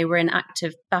started when they were in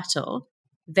active battle,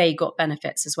 they got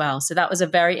benefits as well. So that was a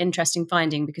very interesting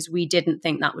finding because we didn't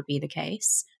think that would be the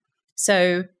case.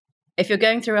 So if you're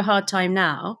going through a hard time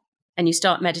now and you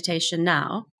start meditation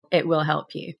now, it will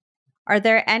help you. Are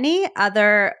there any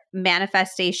other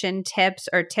manifestation tips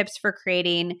or tips for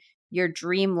creating your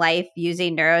dream life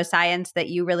using neuroscience that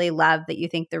you really love, that you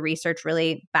think the research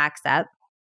really backs up?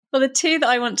 Well, the two that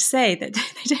I want to say that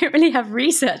they don't really have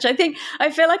research.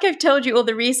 I feel like I've told you all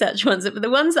the research ones, but the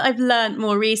ones that I've learned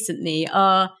more recently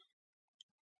are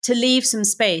to leave some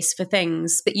space for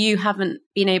things that you haven't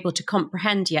been able to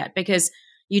comprehend yet, because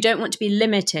you don't want to be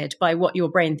limited by what your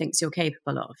brain thinks you're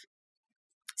capable of.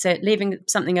 So leaving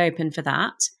something open for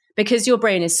that, because your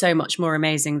brain is so much more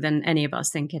amazing than any of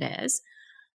us think it is.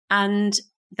 And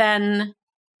then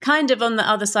kind of on the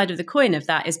other side of the coin of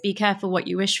that is be careful what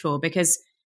you wish for, because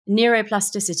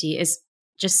neuroplasticity is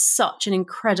just such an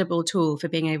incredible tool for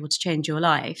being able to change your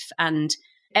life, and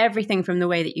everything from the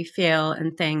way that you feel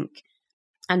and think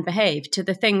and behave to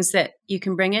the things that you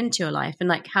can bring into your life, and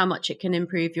like how much it can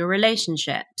improve your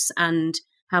relationships and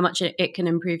how much it can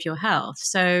improve your health.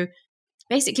 So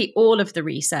basically all of the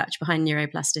research behind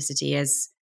neuroplasticity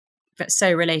is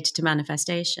so related to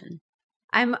manifestation.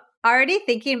 I'm already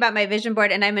thinking about my vision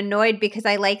board and I'm annoyed because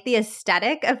I like the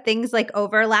aesthetic of things like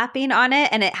overlapping on it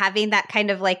and it having that kind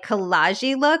of like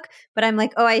collage-y look. But I'm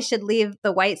like, oh, I should leave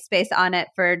the white space on it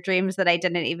for dreams that I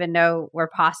didn't even know were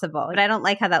possible. But I don't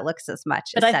like how that looks as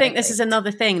much. But I think this is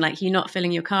another thing, like you're not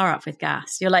filling your car up with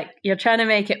gas. You're trying to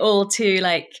make it all too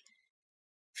like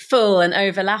full and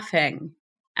overlapping.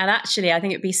 And actually, I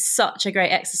think it'd be such a great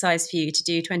exercise for you to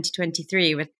do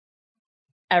 2023 with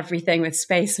everything with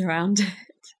space around it.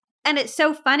 And it's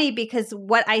so funny because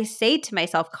what I say to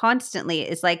myself constantly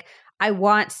is like, I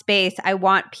want space, I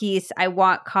want peace, I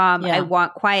want calm, I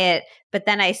want quiet. But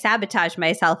then I sabotage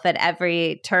myself at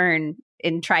every turn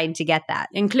in trying to get that.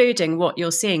 Including what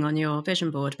you're seeing on your vision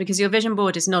board, because your vision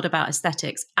board is not about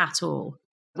aesthetics at all.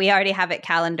 We already have it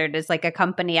calendared as like a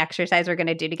company exercise we're going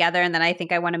to do together. And then I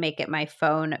think I want to make it my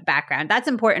phone background. That's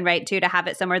important, right? Too, to have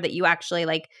it somewhere that you actually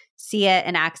like see it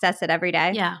and access it every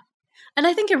day. Yeah. And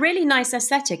I think a really nice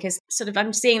aesthetic is sort of,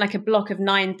 I'm seeing like a block of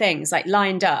 9 things like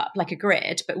lined up like a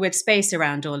grid, but with space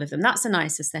around all of them. That's a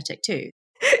nice aesthetic too.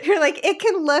 You're like, it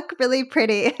can look really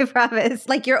pretty, I promise.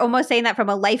 Like you're almost saying that from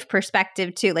a life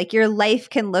perspective too. Like your life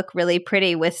can look really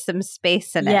pretty with some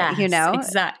space in it, you know?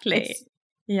 Exactly.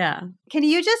 Yeah. Can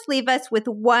you just leave us with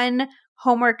one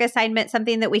homework assignment,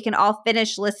 something that we can all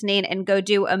finish listening and go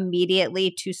do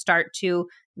immediately to start to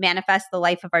manifest the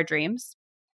life of our dreams?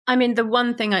 I mean, the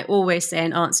one thing I always say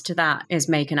in answer to that is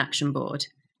make an action board.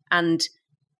 And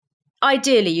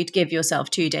ideally, you'd give yourself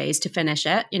 2 days to finish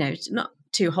it, not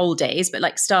 2 whole days, but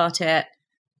like start it,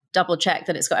 double check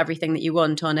that it's got everything that you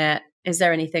want on it. Is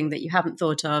there anything that you haven't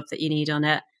thought of that you need on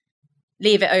it?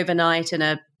 Leave it overnight in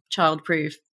a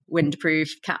childproof, windproof,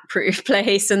 cat-proof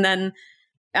place, and then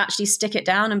actually stick it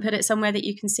down and put it somewhere that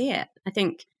you can see it. I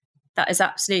think that is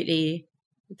absolutely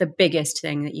the biggest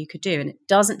thing that you could do. And it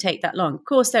doesn't take that long. Of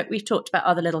course, we've talked about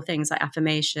other little things like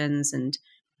affirmations and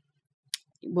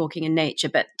walking in nature.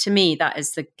 But to me, that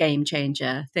is the game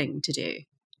changer thing to do.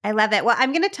 I love it. Well,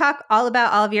 I'm going to talk all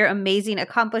about all of your amazing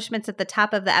accomplishments at the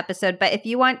top of the episode. But if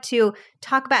you want to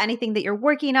talk about anything that you're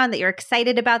working on, that you're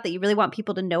excited about, that you really want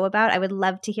people to know about, I would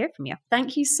love to hear from you.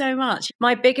 Thank you so much.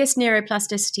 My biggest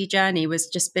neuroplasticity journey was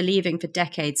just believing for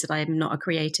decades that I'm not a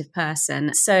creative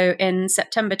person. So in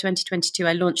September 2022,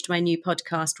 I launched my new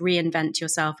podcast, Reinvent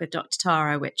Yourself with Dr.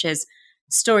 Tara, which is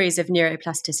stories of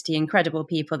neuroplasticity, incredible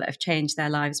people that have changed their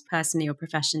lives personally or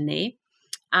professionally.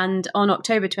 And on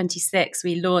October 26th,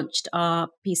 we launched our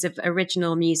piece of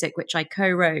original music, which I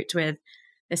co-wrote with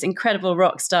this incredible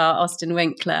rock star, Austin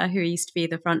Winkler, who used to be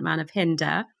the frontman of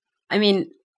Hinder. I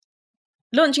mean,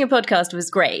 launching a podcast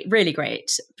was great, really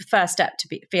great. First step to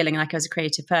be feeling like I was a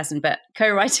creative person, but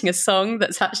co-writing a song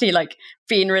that's actually like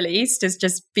been released is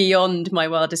just beyond my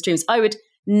wildest dreams. I would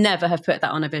never have put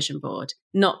that on a vision board,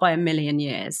 not by a million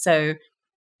years. So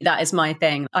that is my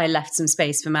thing. I left some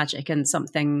space for magic, and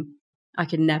something I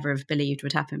could never have believed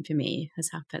would happen for me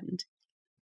has happened.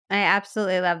 I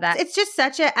absolutely love that. It's just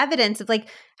such a evidence of like,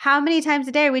 how many times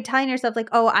a day are we telling yourself like,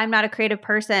 oh, I'm not a creative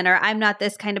person, or I'm not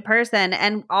this kind of person.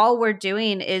 And all we're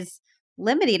doing is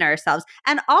limiting ourselves.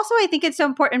 And also I think it's so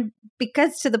important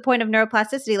because to the point of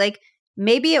neuroplasticity, like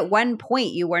maybe at one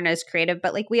point you weren't as creative,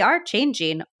 but like we are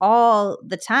changing all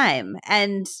the time,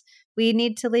 and we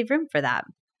need to leave room for that.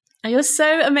 Oh, you're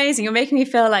so amazing. You're making me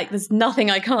feel like there's nothing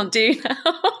I can't do now.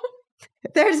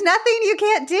 There's nothing you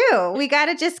can't do. We got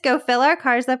to just go fill our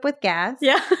cars up with gas.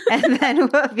 Yeah. And then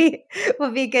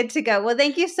we'll be good to go. Well,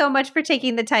 thank you so much for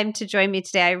taking the time to join me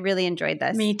today. I really enjoyed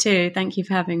this. Me too. Thank you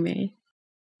for having me.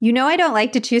 You know I don't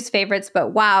like to choose favorites,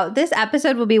 but wow, this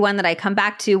episode will be one that I come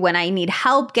back to when I need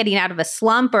help getting out of a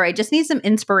slump, or I just need some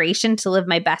inspiration to live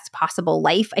my best possible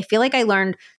life. I feel like I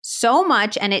learned so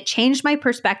much, and it changed my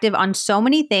perspective on so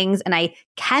many things, and I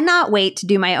cannot wait to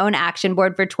do my own action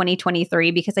board for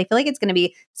 2023 because I feel like it's going to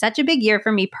be such a big year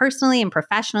for me personally and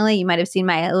professionally. You might have seen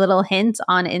my little hints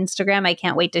on Instagram. I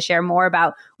can't wait to share more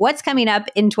about what's coming up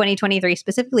in 2023,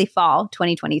 specifically fall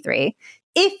 2023.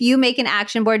 If you make an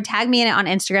action board, tag me in it on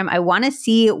Instagram. I want to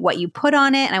see what you put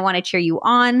on it, and I want to cheer you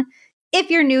on. If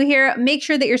you're new here, make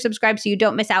sure that you're subscribed so you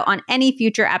don't miss out on any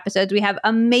future episodes. We have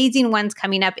amazing ones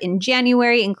coming up in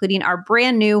January, including our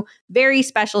brand new, very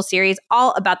special series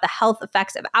all about the health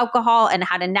effects of alcohol and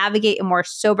how to navigate a more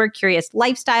sober, curious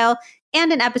lifestyle,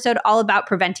 and an episode all about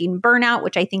preventing burnout,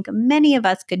 which I think many of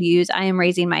us could use. I am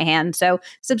raising my hand. So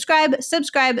subscribe so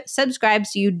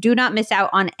you do not miss out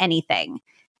on anything.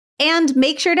 And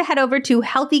make sure to head over to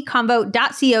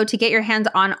healthyconvo.co to get your hands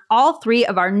on all 3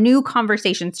 of our new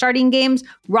conversation starting games,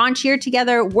 Raunchier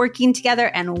Together, Working Together,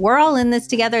 and We're All in This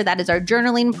Together. That is our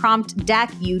journaling prompt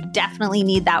deck. You definitely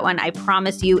need that one. I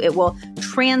promise you it will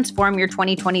transform your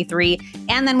 2023.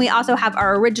 And then we also have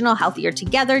our original Healthier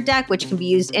Together deck, which can be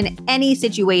used in any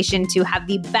situation to have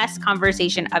the best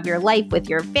conversation of your life with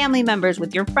your family members,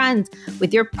 with your friends,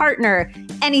 with your partner,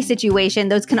 any situation.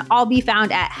 Those can all be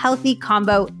found at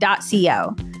healthyconvo.co.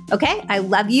 Okay, I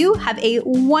love you. Have a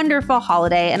wonderful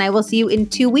holiday, and I will see you in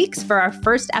 2 weeks for our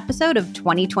first episode of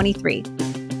 2023.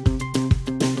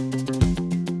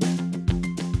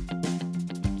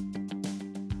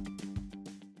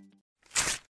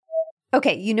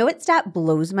 Okay, you know what stat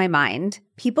blows my mind?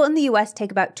 People in the US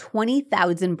take about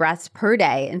 20,000 breaths per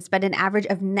day and spend an average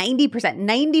of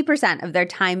 90% of their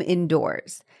time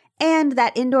indoors. And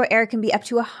that indoor air can be up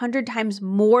to 100 times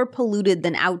more polluted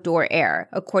than outdoor air,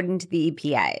 according to the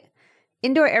EPA.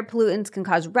 Indoor air pollutants can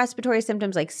cause respiratory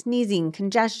symptoms like sneezing,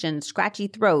 congestion, scratchy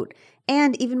throat,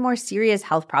 and even more serious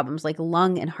health problems like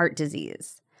lung and heart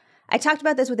disease. I talked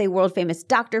about this with a world-famous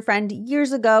doctor friend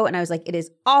years ago, and I was like, it is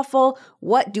awful.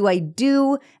 What do I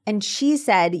do? And she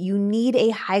said, you need a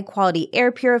high-quality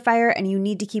air purifier, and you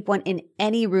need to keep one in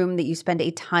any room that you spend a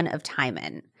ton of time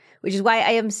in. Which is why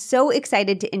I am so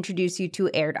excited to introduce you to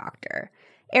Air Doctor.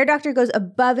 Air Doctor goes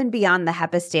above and beyond the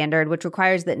HEPA standard, which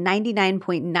requires that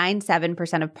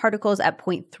 99.97% of particles at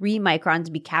 0.3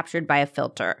 microns be captured by a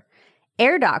filter.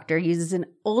 Air Doctor uses an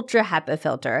ultra HEPA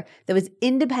filter that was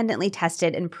independently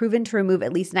tested and proven to remove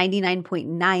at least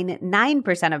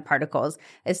 99.99% of particles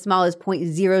as small as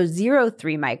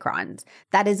 0.003 microns.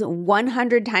 That is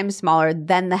 100 times smaller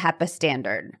than the HEPA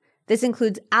standard. This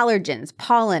includes allergens,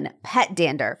 pollen, pet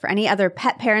dander. For any other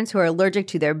pet parents who are allergic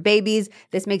to their babies,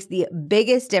 this makes the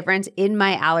biggest difference in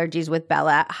my allergies with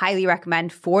Bella. Highly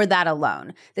recommend for that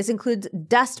alone. This includes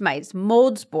dust mites,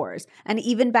 mold spores, and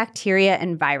even bacteria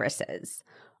and viruses.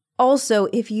 Also,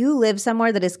 if you live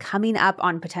somewhere that is coming up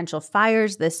on potential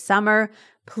fires this summer,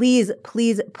 please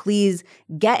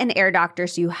get an Air Doctor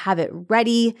so you have it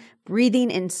ready.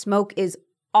 Breathing in smoke is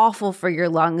awful for your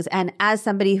lungs. And as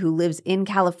somebody who lives in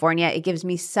California, it gives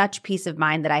me such peace of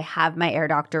mind that I have my air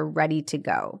doctor ready to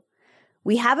go.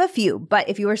 We have a few, but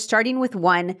if you are starting with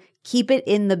one, keep it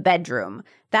in the bedroom.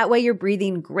 That way you're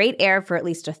breathing great air for at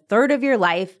least a third of your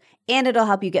life, and it'll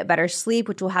help you get better sleep,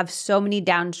 which will have so many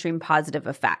downstream positive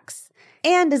effects.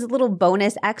 And as a little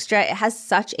bonus extra, it has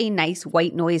such a nice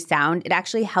white noise sound. It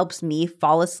actually helps me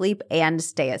fall asleep and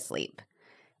stay asleep.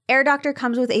 Air Doctor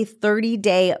comes with a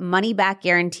 30-day money-back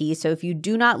guarantee, so if you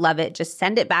do not love it, just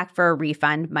send it back for a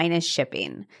refund minus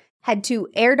shipping. Head to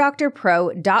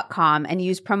airdoctorpro.com and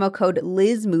use promo code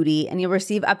LizMoody, and you'll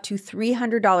receive up to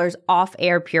 $300 off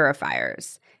air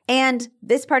purifiers. And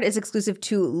this part is exclusive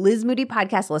to Liz Moody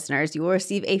podcast listeners. You will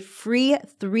receive a free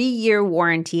 3-year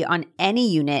warranty on any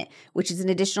unit, which is an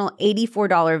additional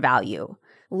 $84 value.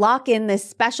 Lock in this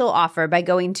special offer by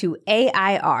going to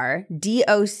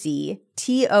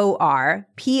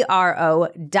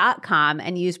airdoctorpro.com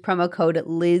and use promo code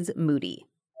LizMoody.